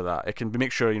process of that. It can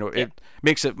make sure it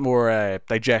makes it more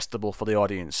digestible for the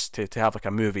audience to have like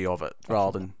a movie of it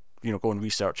rather than go and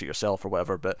research it yourself or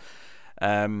whatever. But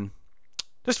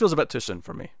this feels a bit too soon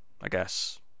for me, I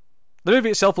guess. The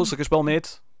movie itself looks like it's well made,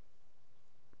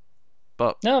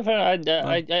 but no, fair.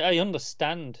 I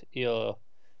understand your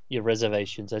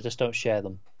reservations. I just don't share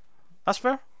them. That's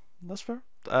fair. That's fair.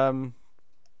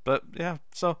 But yeah,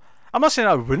 so I'm not saying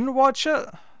I wouldn't watch it,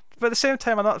 but at the same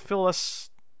time, I don't feel this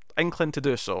inclined to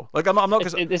do so. Like I'm not.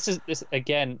 This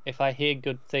again. If I hear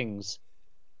good things,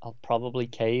 I'll probably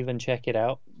cave and check it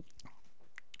out.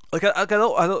 Like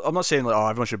I'm not saying like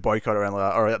everyone should boycott it or anything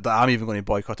like that, or that I'm even going to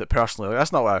boycott it personally. Like,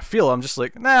 that's not what I feel. I'm just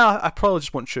like, nah, I probably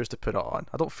just won't choose to put it on.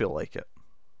 I don't feel like it.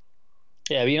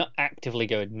 Yeah, but you're not actively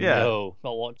going, no,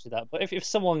 not watching that. But if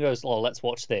someone goes, oh, let's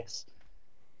watch this,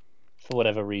 for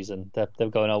whatever reason, they're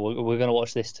going, oh, we're going to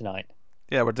watch this tonight.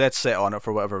 Yeah, we're dead set on it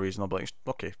for whatever reason. I'll be like,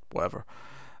 okay, whatever.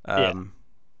 Yeah.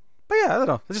 But yeah, I don't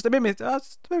know. It made me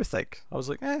think. I was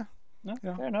like, no,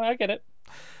 fair, no, I get it.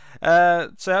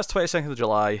 So that's 22nd of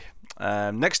July.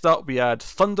 Next up, we had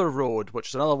Thunder Road, which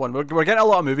is another one. We're getting a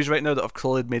lot of movies right now that have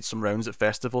clearly made some rounds at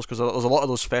festivals because there's a lot of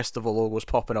those festival logos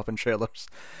popping up in trailers,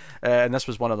 and this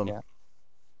was one of them. Yeah.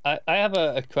 I have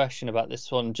a question about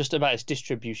this one, just about its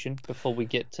distribution before we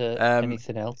get to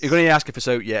anything else. You're going to ask if it's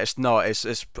out yet. It's not.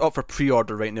 It's up for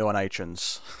pre-order right now on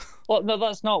iTunes. Well, no,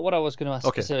 that's not what I was going to ask.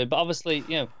 Okay. Specifically, but obviously,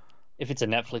 if it's a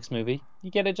Netflix movie, you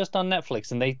get it just on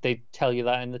Netflix, and they tell you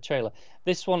that in the trailer.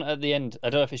 This one at the end, I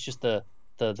don't know if it's just the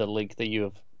link that you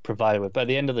have provided with, but at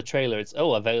the end of the trailer, it's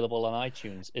available on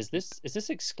iTunes. Is this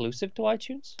exclusive to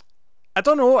iTunes? I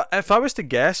don't know. If I was to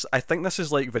guess, I think this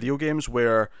is like video games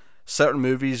where certain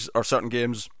movies or certain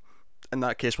games, in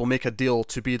that case, will make a deal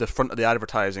to be the front of the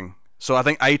advertising. So I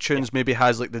think iTunes maybe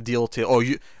has like the deal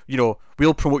to,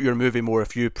 we'll promote your movie more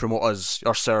if you promote us,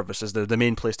 our service is the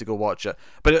main place to go watch it.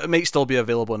 But it might still be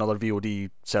available in other VOD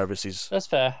services. That's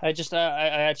fair. I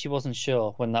actually wasn't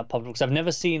sure when that popped up because I've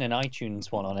never seen an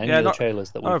iTunes one on any of the trailers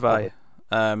that we've covered.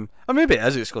 Or maybe it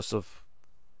is exclusive.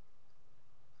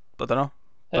 I don't know.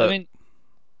 I mean,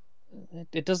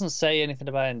 it doesn't say anything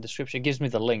about it in the description. It gives me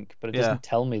the link, but it doesn't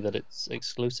tell me that it's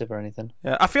exclusive or anything.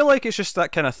 Yeah, I feel like it's just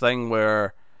that kind of thing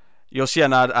where you'll see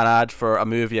an ad for a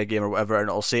movie, a game, or whatever, and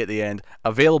it'll say at the end,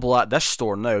 available at this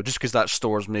store now, just because that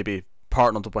store's maybe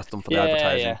partnered with them for the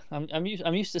advertising. Yeah,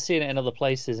 I'm used to seeing it in other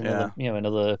places and other in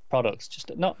other products, just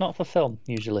not for film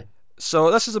usually.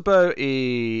 So this is about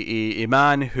a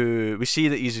man who we see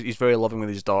that he's very loving with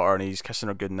his daughter and he's kissing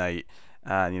her goodnight,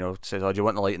 and says, "Oh, do you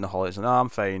want the light in the holidays?" And, "No, I'm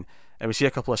fine." And we see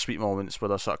a couple of sweet moments where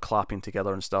they're sort of clapping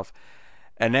together and stuff.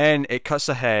 And then it cuts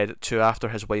ahead to after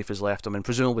his wife has left him and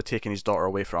presumably taking his daughter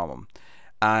away from him.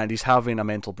 And he's having a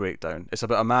mental breakdown. It's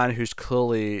about a man who's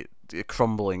clearly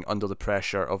crumbling under the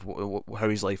pressure of how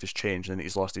his life has changed and that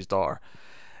he's lost his daughter.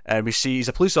 And we see he's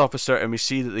a police officer, and we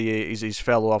see that his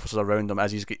fellow officers around him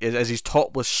as he's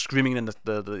topless, screaming in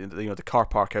the car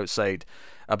park outside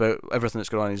about everything that's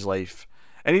going on in his life.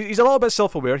 And he's a little bit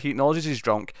self-aware. He acknowledges he's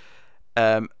drunk.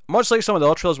 Much like some of the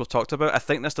other trailers we've talked about, I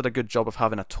think this did a good job of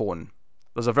having a tone.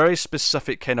 There's a very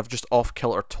specific kind of just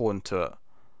off-kilter tone to it.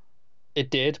 It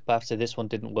did, but after this one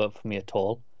didn't work for me at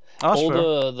all. That's all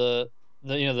fair.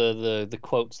 the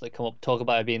quotes that come up talk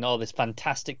about it being this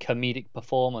fantastic comedic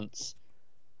performance,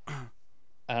 and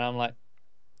I'm like,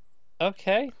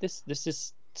 okay, this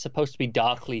is supposed to be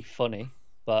darkly funny,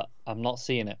 but I'm not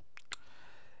seeing it.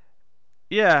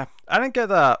 Yeah, I didn't get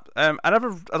that. I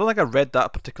don't think I read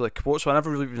that particular quote, so I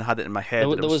never really even had it in my head.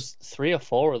 There was 3 or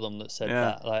 4 of them that said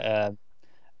that,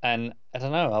 and I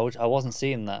don't know, I wasn't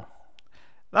seeing that.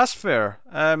 That's fair.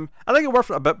 I think it worked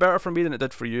a bit better for me than it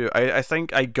did for you. I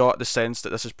think I got the sense that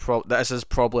this is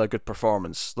probably a good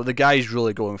performance. That the guy's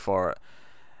really going for it.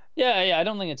 Yeah, I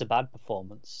don't think it's a bad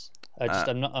performance.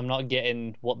 I'm not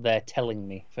getting what they're telling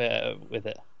me with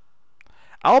it.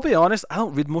 I'll be honest, I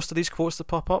don't read most of these quotes that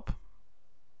pop up.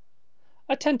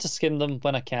 I tend to skim them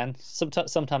when I can.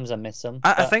 Sometimes I miss them.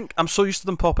 I think I'm so used to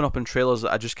them popping up in trailers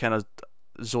that I just kind of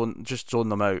zone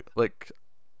them out. Like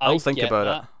I'll think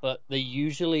about it. But they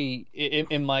usually,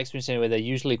 in my experience anyway, they're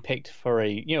usually picked for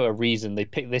a reason. They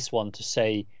pick this one to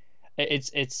say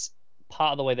it's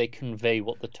part of the way they convey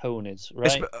what the tone is,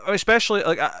 right? Especially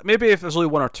like maybe if there's only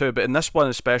one or two, but in this one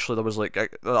especially there was like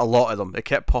a lot of them. It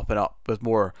kept popping up with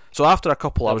more. So after a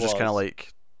couple, I was just kind of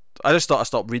like, I just thought I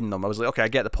stopped reading them. I was like, okay, I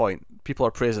get the point. People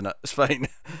are praising it. It's fine.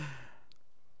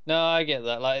 No, I get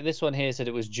that. Like this one here said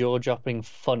it was jaw-dropping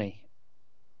funny.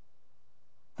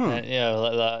 You know,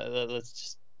 like that. That's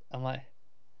just. I'm like,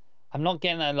 I'm not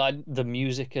getting that. Like the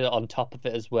music on top of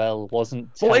it as well wasn't.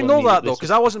 Well, ignore that though,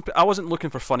 because I wasn't looking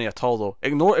for funny at all though.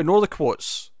 Ignore the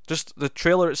quotes. Just the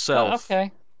trailer itself.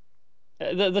 Okay.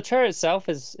 The trailer itself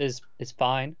is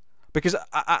fine. Because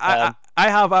I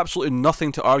have absolutely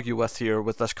nothing to argue with here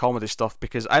with this comedy stuff,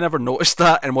 because I never noticed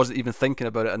that and wasn't even thinking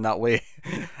about it in that way.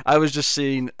 I was just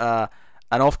seeing an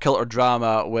off-kilter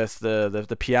drama with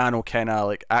the piano kind of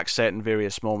like accent in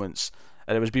various moments,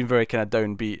 and it was being very kind of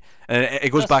downbeat. And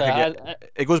it goes back again.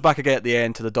 It goes back again at the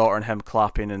end to the daughter and him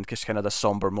clapping, and just kind of the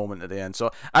somber moment at the end.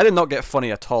 So I did not get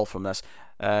funny at all from this.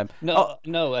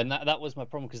 No, and that was my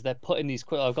problem, because they're putting these.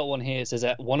 I've got one here. It says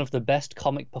one of the best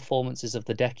comic performances of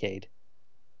the decade.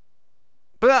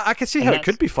 But I could see how it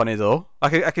could be funny though. I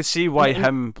could see why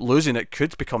him losing it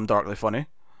could become darkly funny.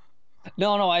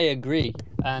 No, I agree.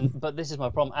 But this is my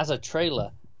problem. As a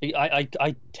trailer,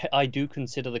 I do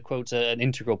consider the quotes an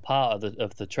integral part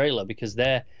of the trailer, because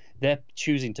they're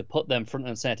choosing to put them front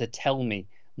and center to tell me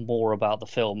more about the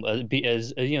film.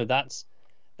 As you know, that's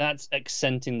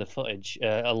accenting the footage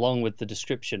along with the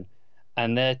description,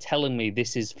 and they're telling me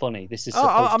this is funny. This is supposed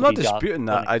to be dark. I'm not disputing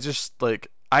that. I just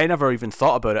I never even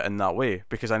thought about it in that way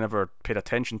because I never paid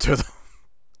attention to them.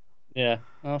 Yeah,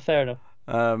 fair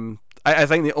enough. I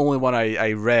think the only one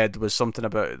I read was something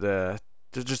about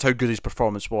just how good his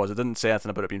performance was. It didn't say anything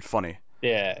about it being funny.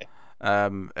 Yeah.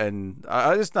 And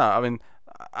I just not. I mean,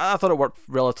 I thought it worked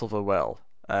relatively well.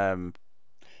 I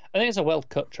think it's a well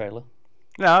cut trailer.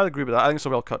 Yeah, I agree with that. I think it's a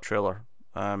well cut trailer.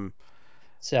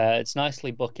 It's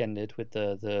nicely bookended with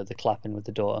the clapping with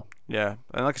the daughter. Yeah,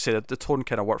 and like I said, the tone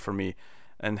kind of worked for me,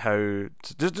 and how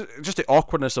just the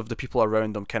awkwardness of the people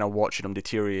around them, kind of watching them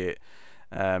deteriorate.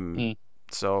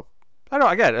 So I don't know.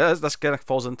 Again, this kind of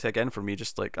falls into again for me,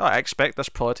 just like I expect this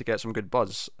probably to get some good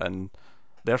buzz, and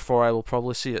therefore I will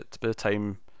probably see it by the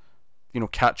time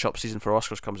catch up season for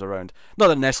Oscars comes around. Not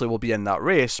that necessarily will be in that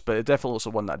race, but it definitely looks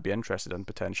like one that I'd be interested in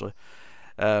potentially.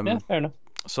 Yeah, fair enough.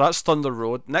 So that's Thunder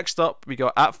Road. Next up, we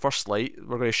got At First Light.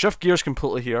 We're going to shift gears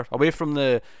completely here, away from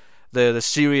the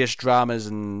serious dramas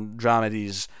and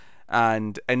dramedies,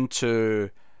 and into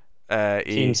a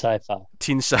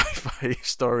teen sci-fi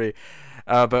story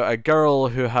about a girl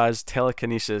who has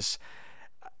telekinesis,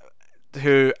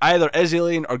 who either is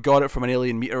alien or got it from an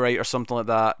alien meteorite or something like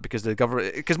that, because the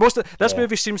government, because most of this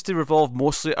movie seems to revolve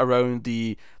mostly around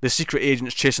the secret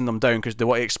agents chasing them down because they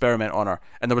want to experiment on her,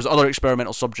 and there was other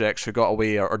experimental subjects who got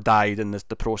away or died in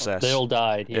the process. They all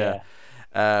died.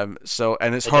 So,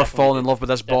 and it's her falling in love with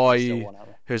this boy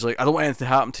who's like, I don't want anything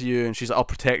to happen to you, and she's like, I'll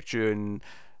protect you, and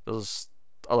there's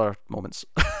other moments.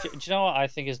 do you know what I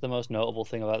think is the most notable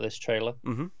thing about this trailer?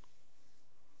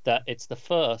 That it's the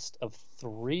first of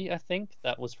 3, I think,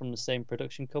 that was from the same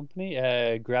production company,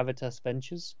 Gravitas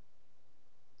Ventures.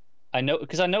 I know,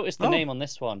 because I noticed the name on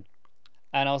this one,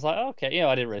 and I was like, okay,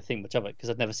 I didn't really think much of it because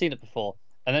I'd never seen it before.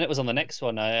 And then it was on the next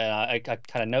one, I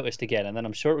kind of noticed again, and then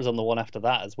I'm sure it was on the one after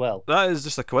that as well. That is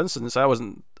just a coincidence. I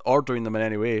wasn't ordering them in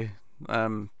any way.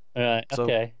 Right,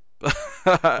 okay.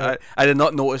 I did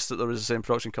not notice that there was the same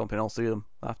production company in all 3 of them,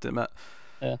 I have to admit.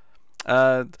 Yeah.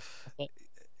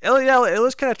 It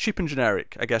looks kind of cheap and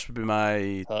generic, I guess would be my...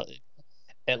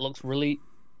 It looks really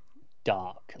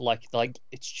dark. Like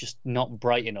it's just not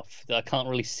bright enough. I can't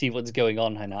really see what's going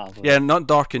on now. Yeah, not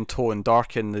dark in tone.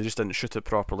 Dark in they just didn't shoot it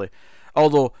properly.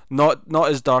 Although, not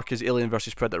as dark as Alien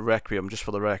vs Predator Requiem, just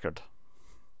for the record.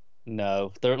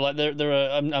 No. There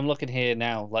are... I'm looking here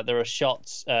now. Like, there are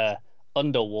shots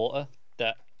underwater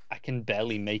that I can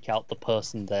barely make out the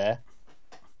person there.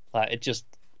 Like, it just...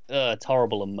 it's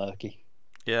horrible and murky.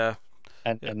 Yeah.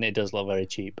 And it does look very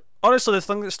cheap. Honestly, the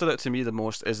thing that stood out to me the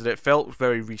most is that it felt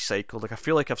very recycled. Like, I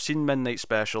feel like I've seen Midnight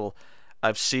Special,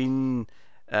 I've seen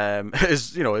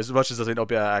as much as I think it'll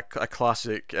be a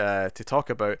classic to talk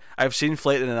about, I've seen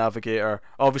Flight of the Navigator.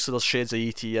 Obviously there's shades of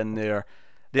E.T. in there.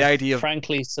 The idea of,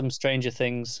 frankly, some Stranger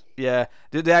Things. Yeah,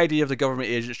 the idea of the government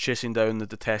agents chasing down the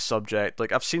test subject.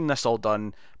 Like, I've seen this all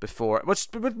done before, which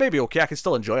may be okay. I can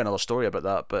still enjoy another story about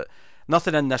that, but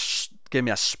nothing in this gave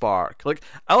me a spark. Like,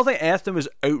 I don't think anything was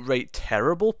outright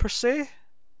terrible per se.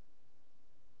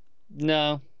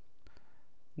 No,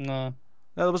 there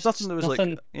was nothing that was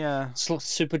like, it's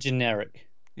super generic.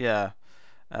 Yeah,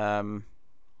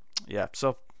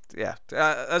 So yeah,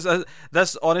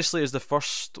 this honestly is the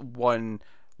first one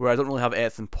where I don't really have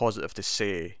anything positive to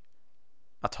say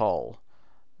at all.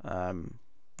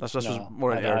 This was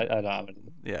more I don't have it.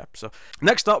 Yeah. So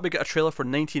next up, we get a trailer for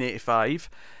 1985.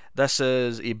 This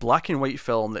is a black and white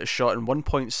film that is shot in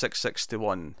 1.66 to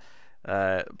 1.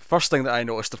 First thing that I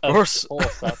noticed, of course. Of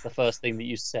course, that's the first thing that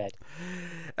you said.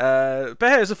 But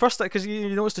yeah, it's the first thing, because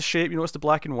you notice the shape, you notice the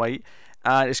black and white,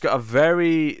 and it's got a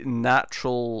very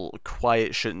natural,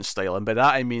 quiet shooting style. And by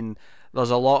that I mean there's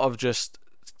a lot of just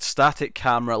static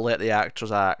camera, let the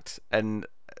actors act, and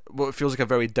what feels like a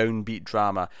very downbeat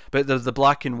drama. But the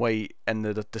black and white and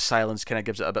the silence kind of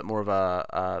gives it a bit more of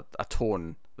a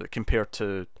tone compared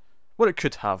to what it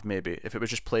could have, maybe, if it was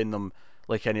just playing them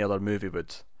like any other movie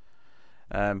would.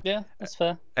 Yeah, that's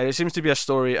fair. And it seems to be a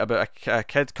story about a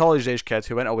kid, college-age kid,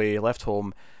 who went away, left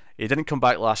home. He didn't come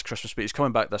back last Christmas, but he's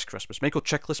coming back this Christmas. Michael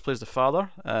Chiklis plays the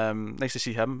father. Nice to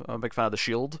see him. I'm a big fan of The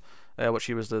Shield, which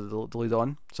he was the lead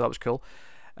on, so that was cool.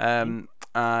 And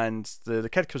the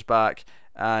kid comes back,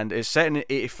 and it's set in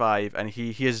 85, and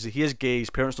he is gay. His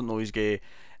parents don't know he's gay,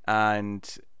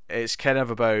 and it's kind of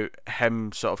about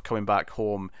him sort of coming back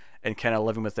home and kind of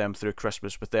living with them through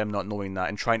Christmas, with them not knowing that,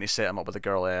 and trying to set him up with a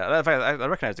girl. I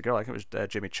recognise the girl. I think it was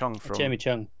Jamie Chung from. Jamie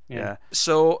Chung. Yeah.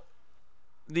 So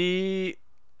you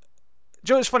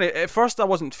know, it's funny. At first, I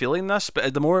wasn't feeling this,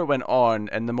 but the more it went on,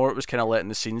 and the more it was kind of letting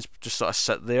the scenes just sort of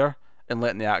sit there and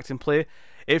letting the acting play,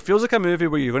 it feels like a movie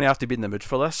where you're going to have to be in the mood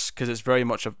for this, because it's very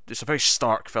much it's a very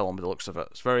stark film by the looks of it.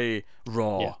 It's very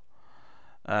raw.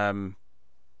 Yeah.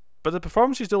 But the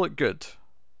performances do look good.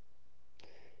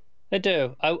 They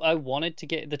do. I wanted to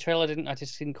get the trailer. I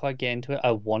just didn't quite get into it.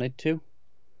 I wanted to,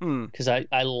 because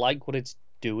I like what it's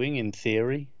doing in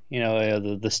theory. You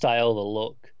know, the style, the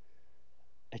look.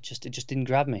 It just didn't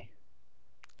grab me.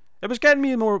 It was getting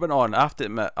me the more it went on. I have to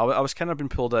admit, I was kind of being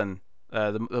pulled in.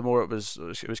 The more it was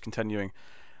continuing.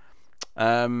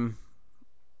 Yeah.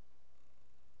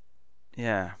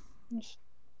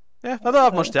 Yeah, I don't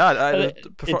have much to add.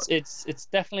 It's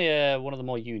definitely one of the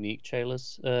more unique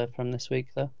trailers from this week,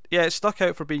 though. Yeah, it stuck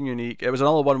out for being unique. It was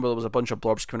another one where there was a bunch of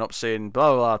blurbs coming up saying, blah,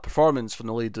 blah, blah, performance from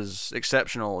the lead is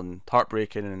exceptional and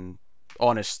heartbreaking and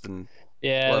honest and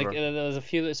whatever. There was a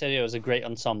few that said it was a great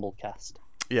ensemble cast.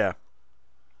 Yeah.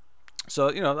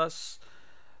 So, you know, that's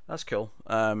cool.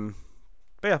 But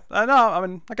yeah, no, I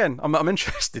mean, again, I'm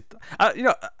interested.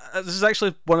 This is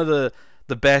actually one of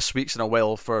the best weeks in a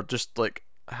while for just, like,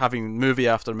 having movie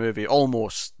after movie,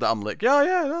 almost, that I'm like, yeah,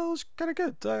 that was kind of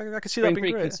good. I can see that being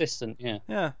pretty great. Consistent, yeah.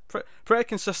 Yeah, pretty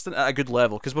consistent at a good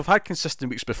level, because we've had consistent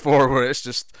weeks before where it's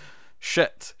just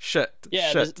shit.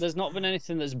 Yeah, there's not been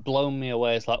anything that's blown me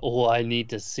away. It's like, oh, I need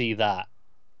to see that.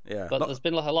 Yeah. But there's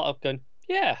been like a lot of going,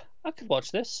 yeah, I could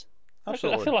watch this.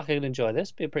 Absolutely. I feel like I could enjoy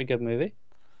this. Be a pretty good movie.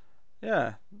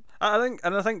 Yeah. I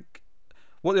think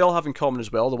what they all have in common as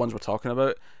well, the ones we're talking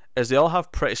about, is they all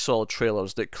have pretty solid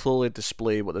trailers that clearly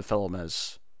display what the film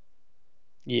is.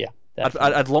 Yeah,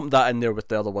 I'd lump that in there with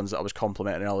the other ones that I was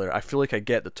complimenting earlier. I feel like I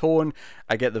get the tone,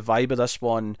 I get the vibe of this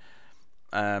one,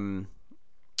 and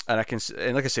like I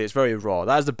say, it's very raw.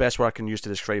 That is the best word I can use to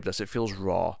describe this. It feels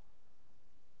raw.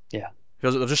 Yeah. It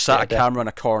feels like they've just sat a camera in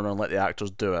a corner and let the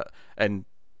actors do it, and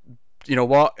you know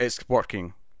what? It's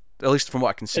working. At least from what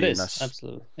I can see in this.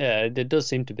 Absolutely. Yeah, it does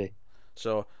seem to be.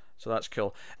 So that's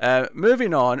cool.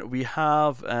 Moving on, we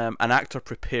have an actor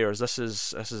prepares. This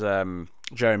is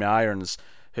Jeremy Irons,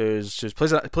 who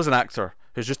plays an actor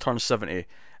who's just turned 70,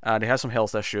 and he has some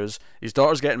health issues. His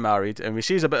daughter's getting married, and we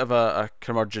see he's a bit of a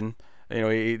curmudgeon. You know,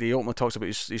 he openly talks about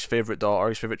his favourite daughter,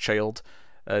 his favourite child,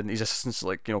 and his assistant's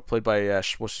played by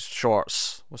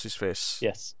Schwartz. What's his face?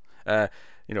 Yes.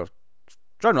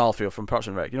 John Alfio from Parks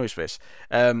and Rec. You know his face.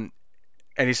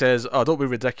 And he says, "Oh, don't be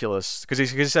ridiculous," because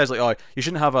he says like, "Oh, you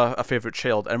shouldn't have a favorite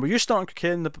child." And were you starting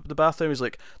cocaine in the bathroom? He's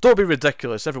like, "Don't be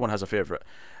ridiculous. Everyone has a favorite."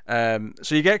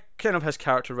 So you get kind of his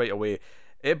character right away.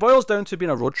 It boils down to being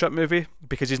a road trip movie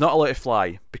because he's not allowed to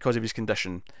fly because of his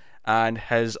condition, and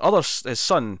his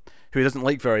son, who he doesn't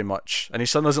like very much, and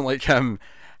his son doesn't like him,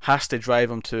 has to drive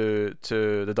him to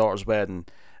the daughter's wedding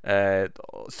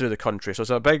through the country. So it's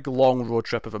a big long road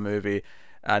trip of a movie,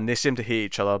 and they seem to hate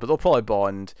each other, but they'll probably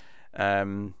bond.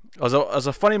 There's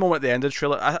a funny moment at the end of the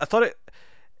trailer. I thought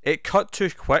it cut too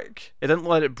quick. It didn't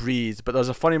let it breathe, but there's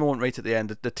a funny moment right at the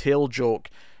end. The tail joke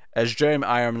is Jeremy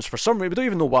Irons, for some reason, we don't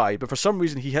even know why, but for some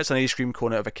reason he hits an ice cream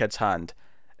cone out of a kid's hand,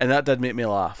 and that did make me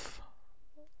laugh.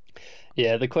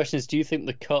 Yeah, the question is, do you think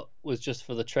the cut was just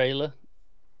for the trailer?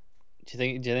 Do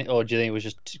you think, or do you think it was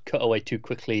just cut away too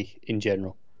quickly in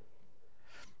general?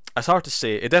 It's hard to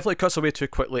say. It definitely cuts away too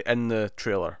quickly in the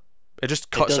trailer. It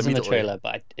just cuts immediately. In the trailer,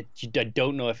 but I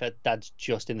don't know if that's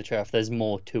just in the trailer. If there's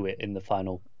more to it in the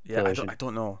final version. I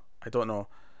don't know.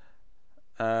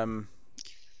 Um,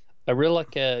 I really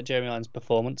like Jeremy Irons'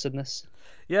 performance in this.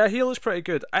 yeah, he looks pretty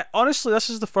good. Honestly, this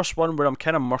is the first one where I'm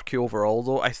kind of murky overall,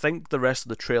 though. I think the rest of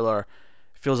the trailer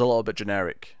feels a little bit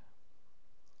generic.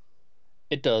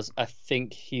 It does. I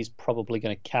think he's probably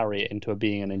going to carry it into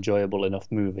being an enjoyable enough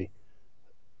movie.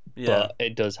 Yeah. But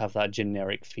it does have that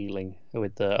generic feeling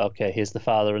with the, okay, here's the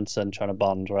father and son trying to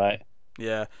bond, right?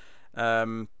 Yeah.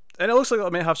 And it looks like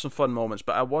it may have some fun moments,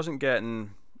 but I wasn't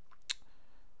getting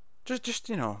just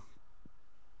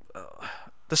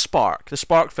the spark. The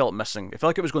spark felt missing. It felt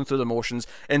like it was going through the motions.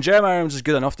 And Jeremy Irons is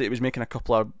good enough that it was making a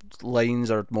couple of lines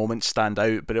or moments stand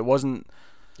out, but it wasn't,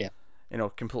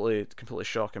 completely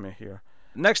shocking me here.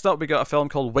 Next up, we got a film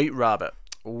called White Rabbit,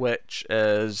 which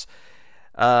is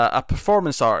a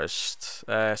performance artist,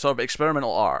 sort of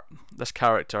experimental art. This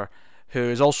character, who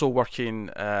is also working.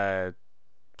 What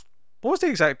was the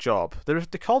exact job?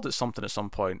 They called it something at some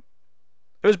point.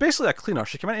 It was basically a cleaner.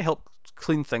 She came in to help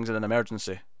clean things in an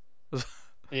emergency.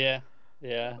 Yeah,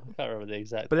 I can't remember the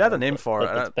exact. But they had a name for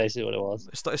it. That's basically what it was.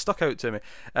 It stuck out to me.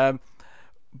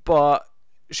 But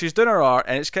she's doing her art,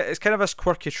 and it's kind of this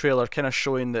quirky trailer, kind of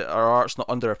showing that her art's not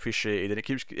underappreciated, and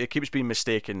it keeps being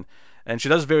mistaken. And she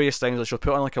does various things. Like she'll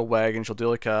put on like a wig, and she'll do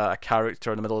like a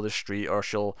character in the middle of the street, or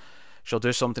she'll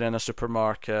do something in a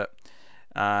supermarket.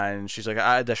 And she's like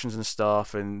at auditions and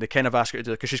stuff, and they kind of ask her to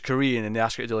do, because she's Korean, and they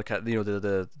ask her to do like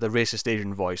the racist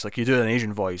Asian voice. Like, you do an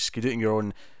Asian voice, you do it in your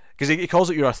own, because he calls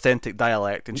it your authentic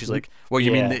dialect, and she's like, well,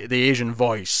 you mean the Asian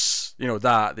voice,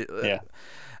 that.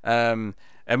 And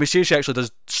we see she actually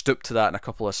does stoop to that in a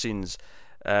couple of scenes,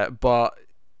 and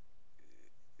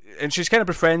she's kind of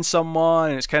befriends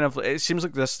someone, and it seems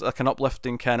like this, like an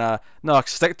uplifting kind of, no,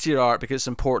 stick to your art because it's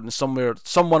important.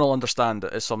 Someone will understand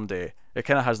it someday. It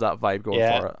kind of has that vibe going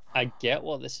for it. I get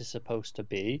what this is supposed to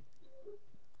be,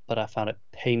 but I found it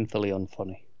painfully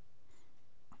unfunny.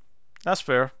 That's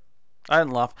fair. I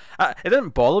didn't laugh. It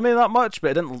didn't bother me that much,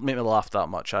 but it didn't make me laugh that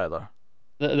much either.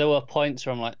 There were points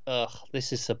where I'm like, ugh,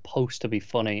 this is supposed to be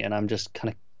funny, and I'm just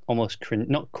kind of almost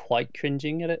not quite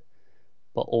cringing at it,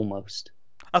 but almost.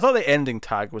 I thought the ending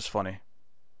tag was funny.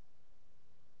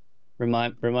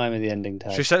 Remind me of the ending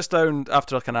tag. She sits down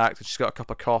after like an act, and she's got a cup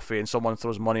of coffee, and someone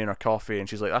throws money in her coffee, and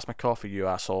she's like, "That's my coffee, you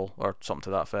asshole," or something to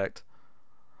that effect.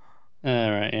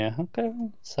 Alright, yeah, okay,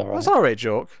 it's alright. That's an alright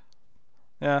joke.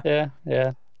 Yeah.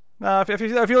 Yeah. Nah, if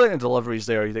you like the deliveries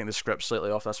there, you think the script's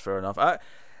slightly off, that's fair enough. I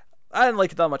didn't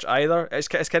like it that much either. It's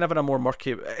kind of in a more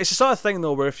murky. It's the sort of thing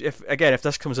though where if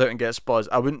this comes out and gets buzz,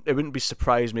 it wouldn't be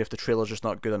surprised me if the trailer's just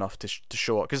not good enough to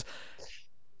show it, because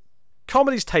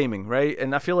comedy's timing, right?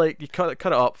 And I feel like you cut it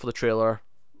up for the trailer.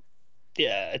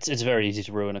 Yeah, it's very easy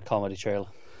to ruin a comedy trailer.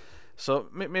 So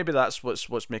maybe that's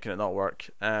what's making it not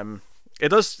work. It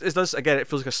does again. It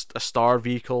feels like a star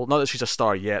vehicle. Not that she's a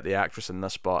star yet, the actress in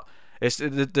this, but it's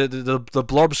the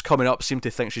blurbs coming up seem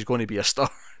to think she's going to be a star.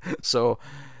 So.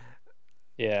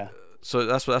 Yeah. So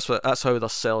that's how they're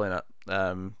selling it.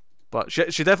 But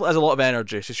she definitely has a lot of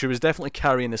energy. She was definitely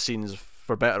carrying the scenes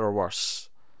for better or worse.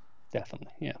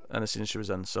 Definitely, yeah. And the scenes she was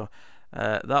in. So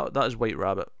that is White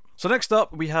Rabbit. So next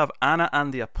up we have Anna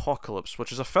and the Apocalypse,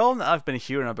 which is a film that I've been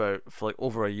hearing about for like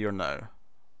over a year now.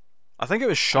 I think it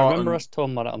was shot. I remember us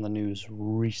talking about it on the news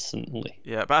recently.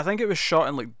 Yeah, but I think it was shot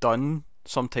and like done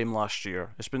sometime last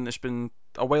year. It's been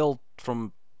a while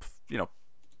from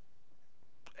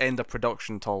end of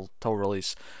production till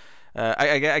release.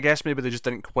 I guess maybe they just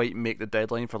didn't quite make the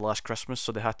deadline for last Christmas,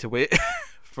 so they had to wait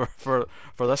for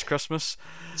this Christmas.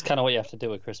 It's kind of what you have to do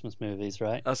with Christmas movies,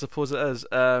 right? I suppose it is.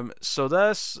 So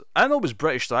this, I know it was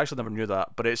British, so I actually never knew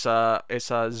that, but it's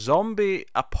a zombie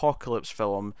apocalypse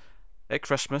film at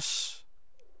Christmas,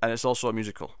 and it's also a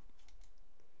musical.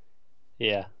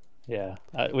 Yeah.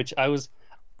 Which I was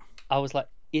like,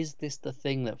 is this the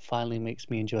thing that finally makes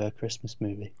me enjoy a Christmas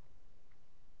movie?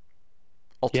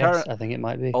 Yes, I think it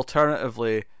might be.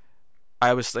 Alternatively,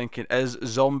 I was thinking, is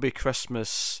Zombie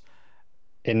Christmas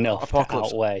enough apocalypse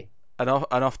to outweigh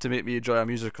enough to make me enjoy a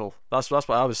musical? That's what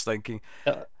I was thinking.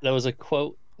 There was a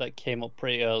quote that came up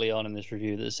pretty early on in this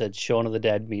review that said Shaun of the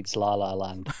Dead meets La La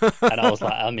Land, and I was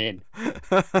like, I'm in.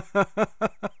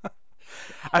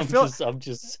 I'm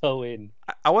just so in.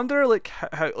 I wonder, like,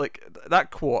 how, like, that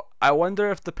quote, I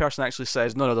wonder if the person actually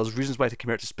says, no, there's reasons why to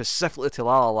compare it specifically to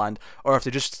La La Land, or if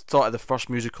they just thought of the first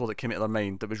musical that came into their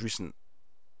mind that was recent.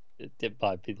 It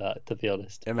might be that, to be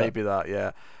honest. It might be that,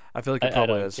 yeah. I feel like it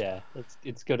probably is. Yeah,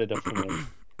 it's good enough for me.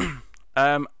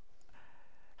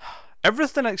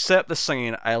 Everything except the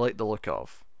singing, I like the look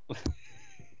of.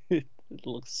 It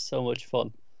looks so much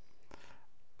fun.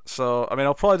 So, I mean,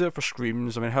 I'll probably do it for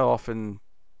screams. I mean, how often...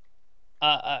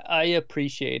 I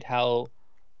appreciate how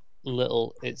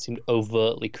little. It seemed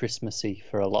overtly Christmassy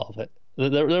for a lot of it.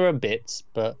 There are bits,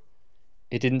 but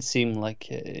it didn't seem like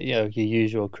your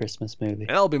usual Christmas movie.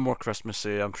 It'll be more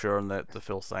Christmassy, I'm sure, in the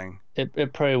full thing.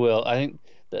 It probably will. I think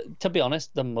to be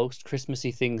honest, the most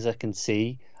Christmassy things I can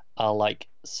see are like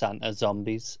Santa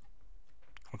zombies.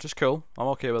 Which is cool. I'm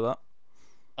okay with that.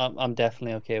 I'm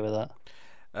definitely okay with that.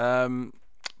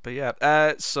 But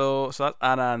yeah, so that's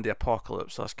Anna and the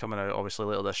Apocalypse. That's coming out obviously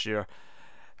later this year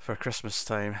for Christmas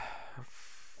time.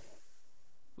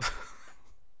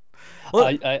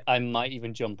 I might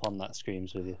even jump on that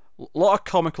Screams with you. A lot of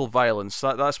comical violence.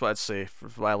 That's what I'd say.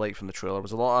 What I liked from the trailer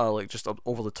was a lot of like just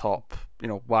over the top,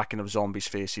 whacking of zombies'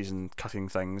 faces and cutting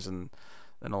things and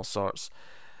all sorts.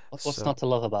 What's not to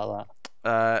love about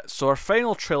that? So our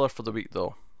final trailer for the week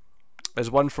though is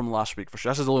one from last week for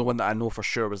sure. This is the only one that I know for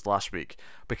sure was last week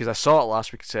because I saw it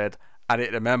last week and said I need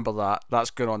to remember that.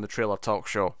 That's going on the trailer talk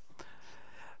show.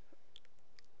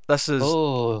 This is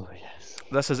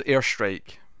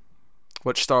Airstrike,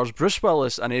 which stars Bruce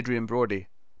Willis and Adrian Brody.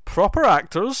 Proper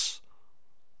actors,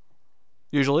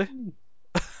 usually.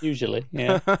 Usually,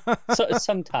 yeah. So,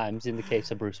 sometimes in the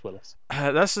case of Bruce Willis.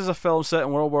 This is a film set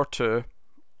in World War II,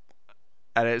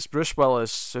 and it's Bruce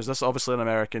Willis, who's this obviously an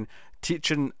American,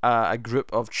 teaching a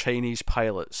group of Chinese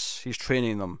pilots. He's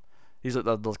training them. He's like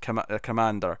the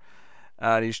commander,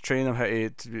 and he's training them how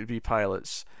to be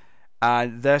pilots.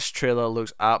 And this trailer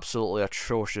looks absolutely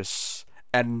atrocious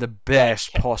in the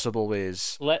best possible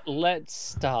ways. Let's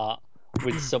start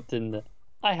with something that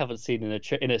I haven't seen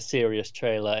in a serious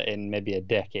trailer in maybe a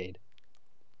decade.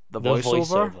 The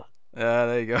voiceover? Yeah,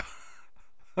 there you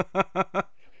go.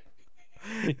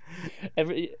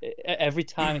 Every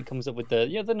time it comes up with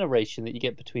the narration that you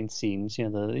get between scenes,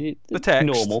 the text,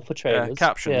 normal for trailers,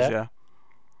 captions, yeah.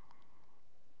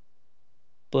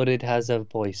 But it has a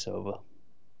voiceover.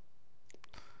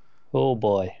 Oh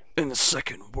boy! In the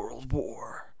Second World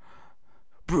War,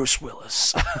 Bruce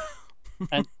Willis.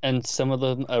 and some of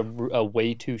them are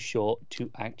way too short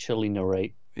to actually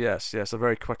narrate. Yes, they're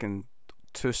very quick and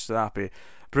too snappy.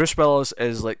 Bruce Willis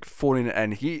is like phoning it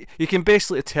in. You can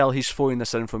basically tell he's phoning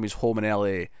this in from his home in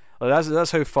LA. Like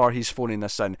that's how far he's phoning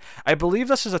this in. I believe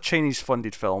this is a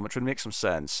Chinese-funded film, which would make some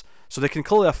sense. So they can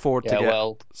clearly afford to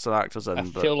get some actors in. I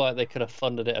feel like they could have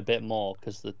funded it a bit more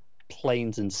because the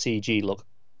planes and CG look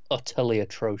utterly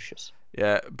atrocious.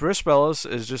 Yeah, Bruce Willis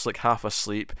is just like half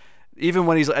asleep. Even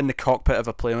when he's in the cockpit of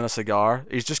a plane with a cigar,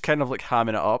 he's just kind of like hamming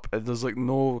it up. There's like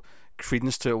no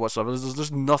credence to it whatsoever.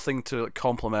 There's nothing to like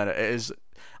compliment it. It is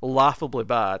laughably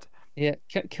bad. Yeah,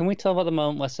 can we talk about the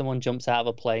moment where someone jumps out of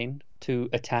a plane to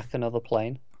attack another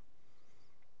plane?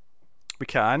 We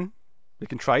can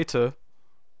try to.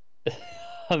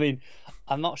 I mean,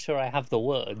 I'm not sure I have the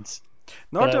words.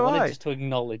 Nor do I. wanted just to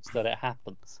acknowledge that it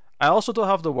happens. I also don't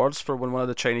have the words for when one of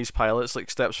the Chinese pilots like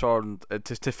steps forward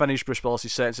to finish Bruce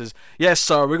Willis' sentences. Yes,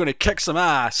 sir, we're going to kick some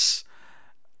ass.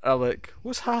 I'm like,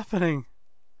 what's happening?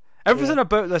 Everything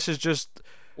about this is just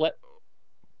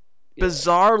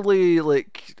bizarrely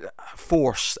like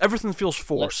forced. Everything feels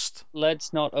forced.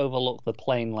 Let's not overlook the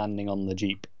plane landing on the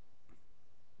Jeep.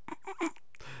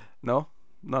 No.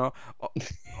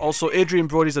 Also, Adrian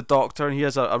Brody's a doctor, and he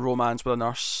has a romance with a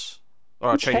nurse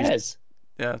or a Chinese. Cares?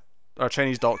 Yeah. Or a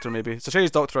Chinese doctor, maybe. It's a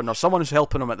Chinese doctor or nurse. Someone who's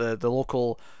helping him at the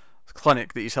local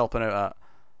clinic that he's helping out at.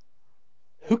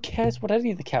 Who cares what any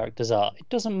of the characters are? It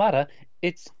doesn't matter.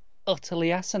 It's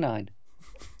utterly asinine.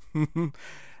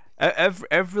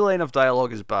 Every line of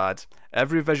dialogue is bad.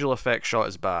 Every visual effect shot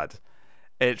is bad.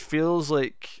 It feels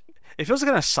like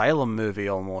an asylum movie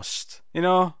almost.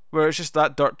 Where it's just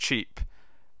that dirt cheap.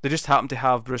 They just happen to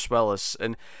have Bruce Willis,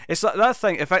 and it's that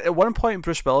thing. In fact, at one point,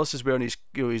 Bruce Willis is wearing his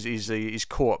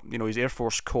coat, his Air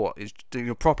Force coat, his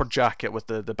proper jacket with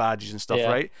the badges and stuff,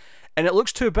 right? And it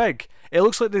looks too big. It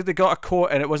looks like they got a coat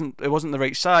and it wasn't the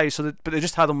right size, but they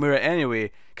just had him wear it anyway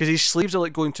because his sleeves are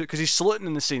like going to because he's saluting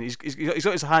in the scene. He's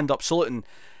got his hand up saluting,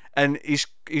 and his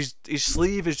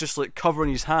sleeve is just like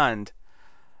covering his hand.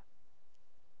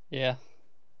 Yeah.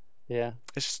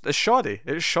 It's shoddy.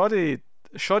 It's shoddy.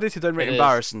 Shoddy to downright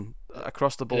embarrassing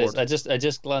across the board. I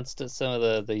just glanced at some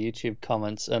of the YouTube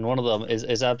comments, and one of them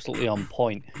is absolutely on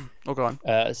point. Oh, go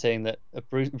on. Saying that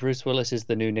Bruce Willis is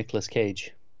the new Nicolas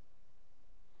Cage.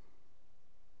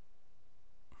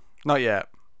 Not yet.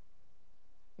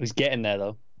 He's getting there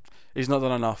though. He's not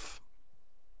done enough.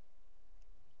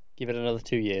 Give it another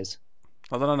 2 years.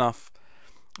 Not done enough,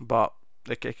 but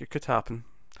it could happen.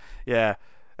 Yeah.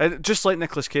 Just like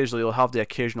Nicolas Cage, you'll have the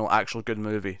occasional actual good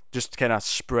movie, just kind of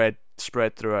spread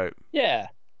throughout. Yeah,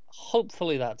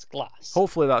 hopefully that's glass.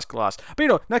 Hopefully that's glass. But you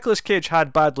know, Nicolas Cage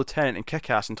had Bad Lieutenant and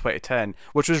Kick-Ass in 2010,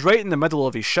 which was right in the middle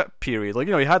of his shit period. Like,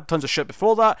 you know, he had tons of shit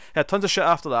before that, he had tons of shit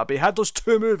after that, but he had those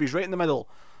two movies right in the middle.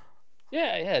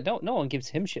 Yeah. No one gives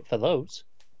him shit for those.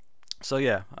 So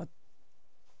yeah,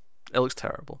 it looks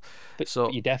terrible. But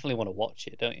you definitely want to watch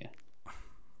it, don't you?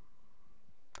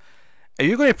 Are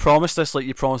you going to promise this like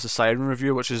you promised the Siren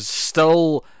review, which is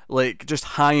still like just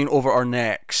hanging over our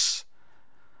necks?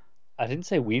 I didn't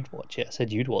say we'd watch it. I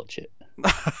said you'd watch it.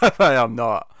 I am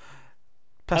not.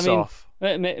 Piss off.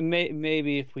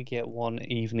 Maybe if we get one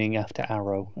evening after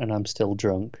Arrow and I'm still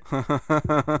drunk.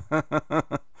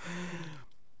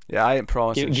 Yeah, I ain't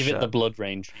promising Give shit. it the blood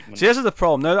rain treatment. See, this is the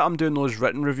problem. Now that I'm doing those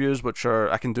written reviews, which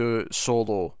I can do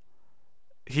solo,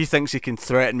 he thinks he can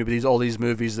threaten me with all these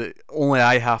movies that only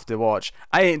I have to watch.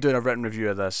 I ain't doing a written review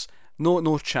of this.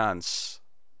 No chance.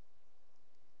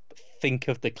 Think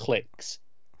of the clicks.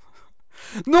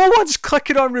 No one's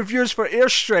clicking on reviews for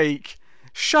Airstrike.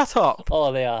 Shut up.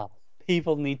 Oh, they are.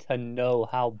 People need to know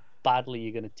how badly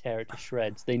you're going to tear it to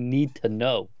shreds. They need to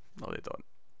know. No, they don't.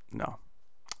 No.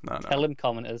 Tell him,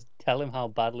 commenters. Tell him how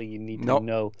badly you need to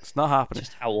know. It's not happening.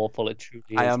 Just how awful it truly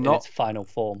is in its final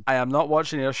form. I am not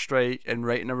watching Airstrike and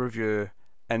writing a review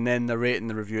and then narrating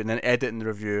the review and then editing the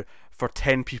review for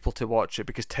 10 people to watch it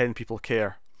because 10 people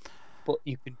care. But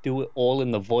you could do it all in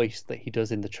the voice that he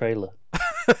does in the trailer.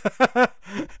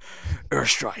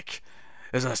 Airstrike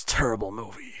is a terrible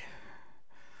movie.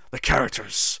 The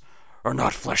characters are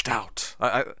not fleshed out.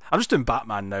 I'm just doing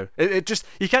Batman now. It just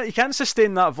you can't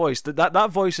sustain that voice. That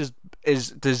voice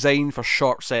is designed for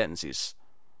short sentences.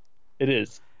 It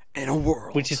is. In a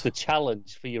world, which is the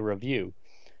challenge for your review.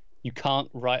 You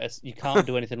can't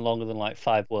do anything longer than like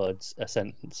 5 words a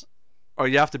sentence. Or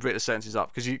you have to break the sentences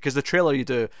up because the trailer you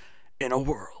do in a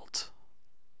world.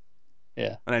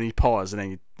 Yeah. And then you pause and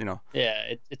then you know.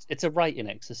 Yeah, it's a writing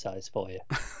exercise for you.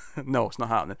 No, it's not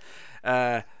happening.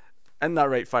 Isn't that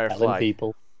right, Firefly? Telling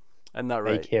people. Isn't that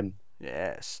right? Make him.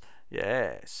 Yes.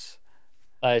 Like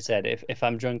I said, if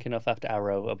I'm drunk enough after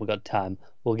Arrow and we've got time,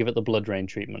 we'll give it the blood rain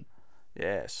treatment.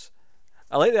 Yes.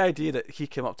 I like the idea that he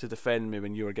came up to defend me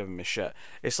when you were giving me shit.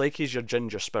 It's like he's your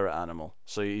ginger spirit animal.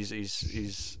 So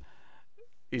he's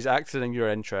acting in your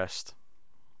interest.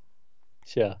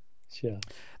 Sure.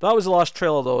 That was the last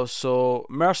trailer though, so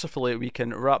mercifully we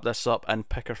can wrap this up and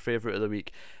pick our favourite of the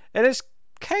week. And it's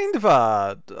kind of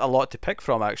a lot to pick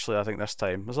from actually, I think this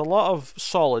time. There's a lot of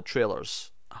solid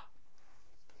trailers.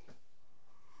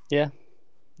 Yeah.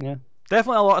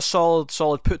 Definitely a lot of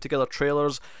solid put together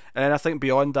trailers, and then I think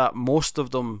beyond that most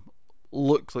of them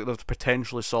look like they're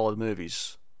potentially solid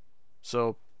movies.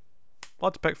 So a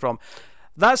lot to pick from.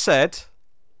 That said,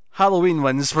 Halloween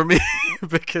wins for me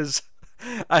because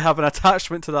I have an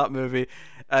attachment to that movie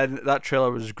and that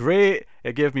trailer was great.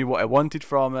 It gave me what I wanted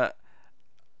from it.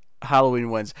 Halloween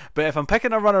wins. But if I'm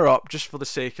picking a runner up just for the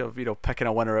sake of, you know, picking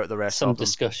a winner out of the rest of them. Some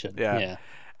discussion. Yeah.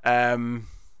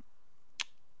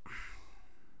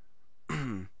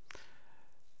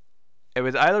 It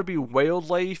would either be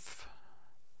Wildlife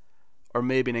or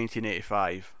maybe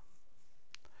 1985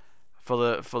 for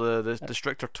the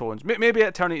stricter tones. Maybe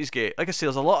Eternity's Gate. Like I say,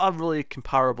 there's a lot of really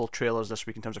comparable trailers this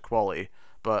week in terms of quality,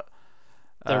 but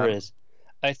there is.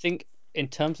 I think in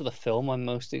terms of the film I'm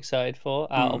most excited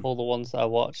for out of all the ones that I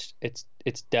watched, it's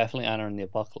definitely Anna and the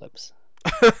Apocalypse.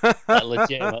 Like,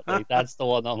 legitimately, that's the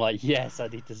one I'm like, yes, I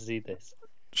need to see this.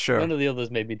 Sure. None of the others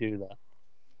made me do that.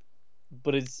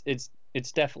 But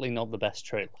it's definitely not the best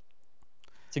trailer.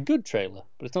 It's a good trailer,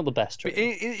 but it's not the best trailer.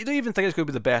 You don't even think it's going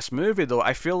to be the best movie, though.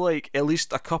 I feel like at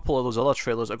least a couple of those other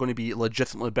trailers are going to be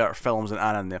legitimately better films than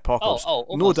Anna and the Apocalypse.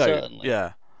 Almost no doubt. Certainly.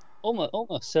 Yeah.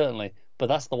 Almost certainly. But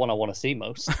that's the one I want to see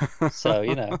most. So,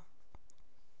 you know.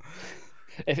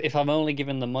 If I'm only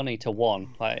giving the money to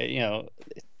one, like, you know,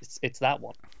 it's that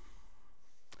one.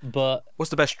 But what's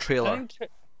the best trailer?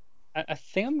 I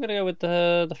think I'm going to go with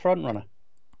the front runner.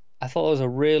 I thought it was a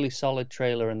really solid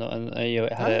trailer, and you know,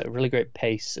 it had a really great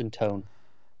pace and tone.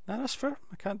 No, that's fair.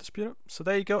 I can't dispute it. So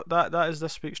there you go. That is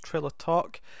this week's trailer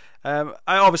talk.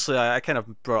 I kind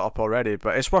of brought it up already,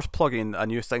 but it's worth plugging a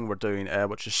new thing we're doing,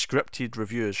 which is scripted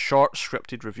reviews, short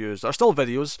scripted reviews. They're still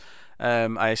videos.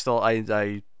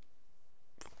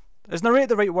 Is narrate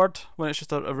the right word when it's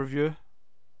just a review?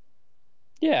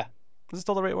 Yeah. Is it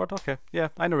still the right word? Okay. Yeah,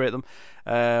 I narrate them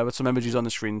with some images on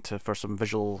the screen for some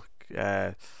visual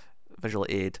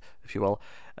aid, if you will.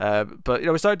 But you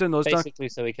know, we started doing those basically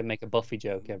so we can make a Buffy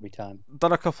joke every time.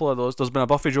 Done a couple of those. There's been a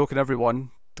Buffy joke in every one.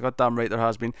 Goddamn right there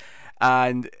has been.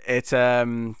 And we've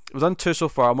done 2 so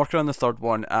far. I'm working on the 3rd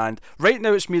one, and right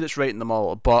now it's me that's writing them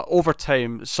all, but over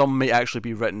time some may actually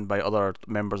be written by other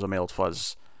members of Mild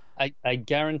Fuzz. I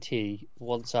guarantee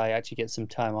once I actually get some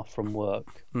time off from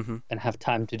work Mm-hmm. and have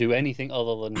time to do anything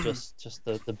other than just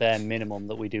the bare minimum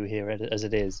that we do here as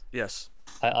it is, Yes.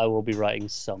 I will be writing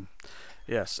some.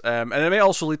 Yes, and it may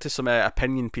also lead to some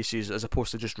opinion pieces as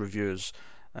opposed to just reviews.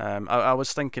 I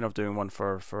was thinking of doing one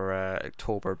for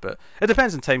October, but it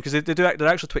depends on time because they're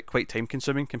actually quite time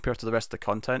consuming compared to the rest of the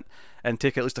content, and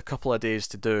take at least a couple of days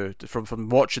to do from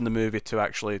watching the movie to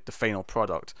actually the final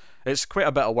product. It's quite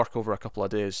a bit of work over a couple of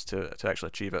days to actually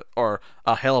achieve it, or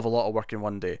a hell of a lot of work in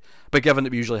one day. But given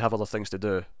that we usually have other things to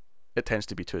do, it tends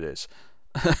to be 2 days.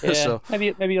 Yeah, So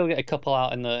maybe you'll get a couple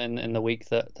out in the week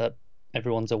that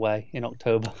everyone's away in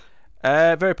October.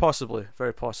 very possibly,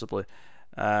 very possibly.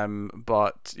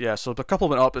 But yeah, so a couple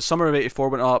went up. Summer of '84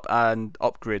 went up, and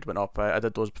Upgrade went up. I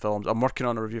did those films. I'm working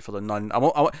on a review for The Nun.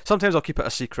 Sometimes I'll keep it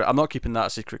a secret. I'm not keeping that a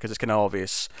secret because it's kind of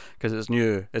obvious because it's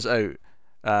new, it's out,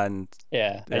 and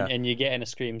Yeah, yeah. and you're getting a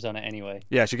screams on it anyway.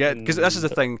 Yes, you get, because this is the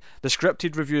thing. The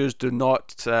scripted reviews do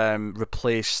not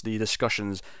replace the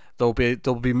discussions. There'll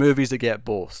be movies that get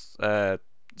both. The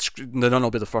Nun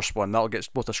will be the first one. That'll get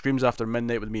both the Screams After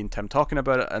Midnight with me and Tim talking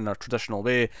about it in our traditional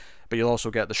way, but you'll also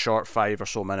get the short 5 or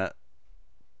so minute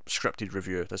scripted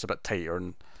review that's a bit tighter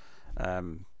and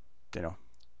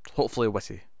hopefully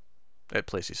witty at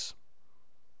places.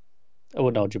 I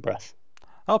wouldn't hold your breath.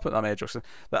 I'll put that many jokes in.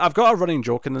 I've got a running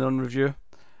joke in the Nun review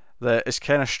that is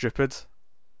kind of stupid.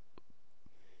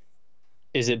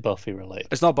 Is it Buffy related?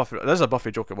 It's not Buffy. There's a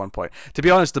Buffy joke at one point. To be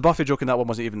honest, the Buffy joke in that one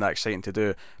wasn't even that exciting to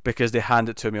do because they hand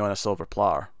it to me on a silver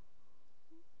platter.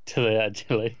 Do they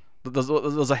actually? There's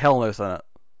a hellmouth in it.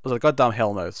 There's a goddamn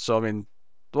hellmouth. So I mean,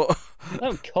 what? They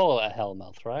don't call it a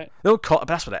hellmouth, right? They don't call it, but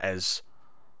that's what it is.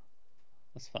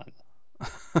 That's fine.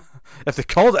 If they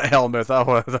called it a hellmouth,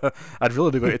 I'd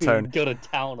really be going to town. Go to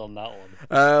town on that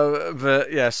one.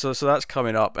 But yeah, so that's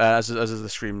coming up as is the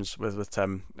Screams with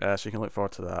Tim. So you can look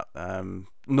forward to that.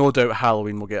 No doubt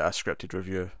Halloween will get a scripted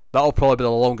review. That'll probably be the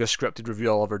longest scripted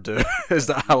review I'll ever do. Is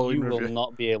that Halloween review? You will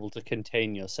not be able to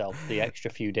contain yourself the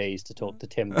extra few days to talk to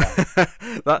Tim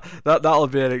about. That'll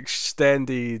be an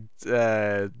extended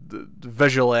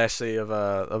visual essay of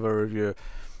a review.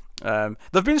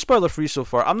 They've been spoiler free so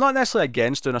far. I'm not necessarily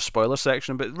against doing a spoiler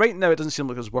section, but right now it doesn't seem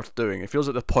like it's worth doing. It feels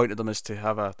like the point of them is to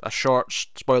have a short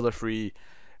spoiler free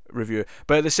review.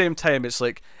 But at the same time, it's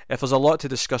like if there's a lot to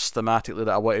discuss thematically that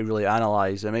I want to really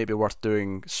analyse, it might be worth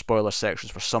doing spoiler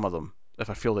sections for some of them if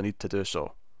I feel the need to do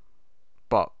so.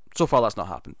 But so far that's not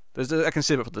happened. I can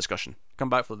save it for the discussion. Come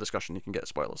back for the discussion, you can get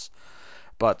spoilers.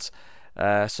 But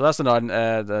so that's the Nun.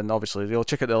 Then obviously they'll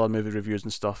check out the other movie reviews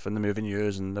and stuff, and the movie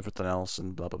news and everything else,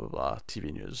 and blah blah blah blah,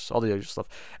 TV news, all the usual stuff.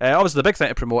 Obviously the big thing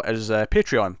to promote is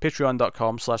Patreon,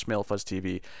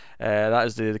 patreon.com/MailFuzzTV. That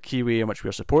is the key way in which we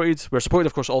are supported. We're supported,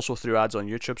 of course, also through ads on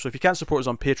YouTube. So if you can't support us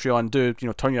on Patreon, do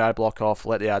turn your ad block off,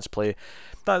 let the ads play.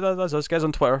 That's us. Guys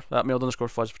on Twitter,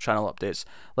 @mail_fuzz for channel updates.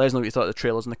 Let us know what you thought of the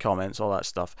trailers in the comments, all that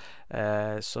stuff.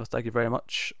 So thank you very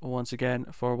much once again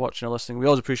for watching or listening. We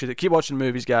always appreciate it. Keep watching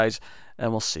movies, guys,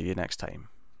 and we'll see you next time.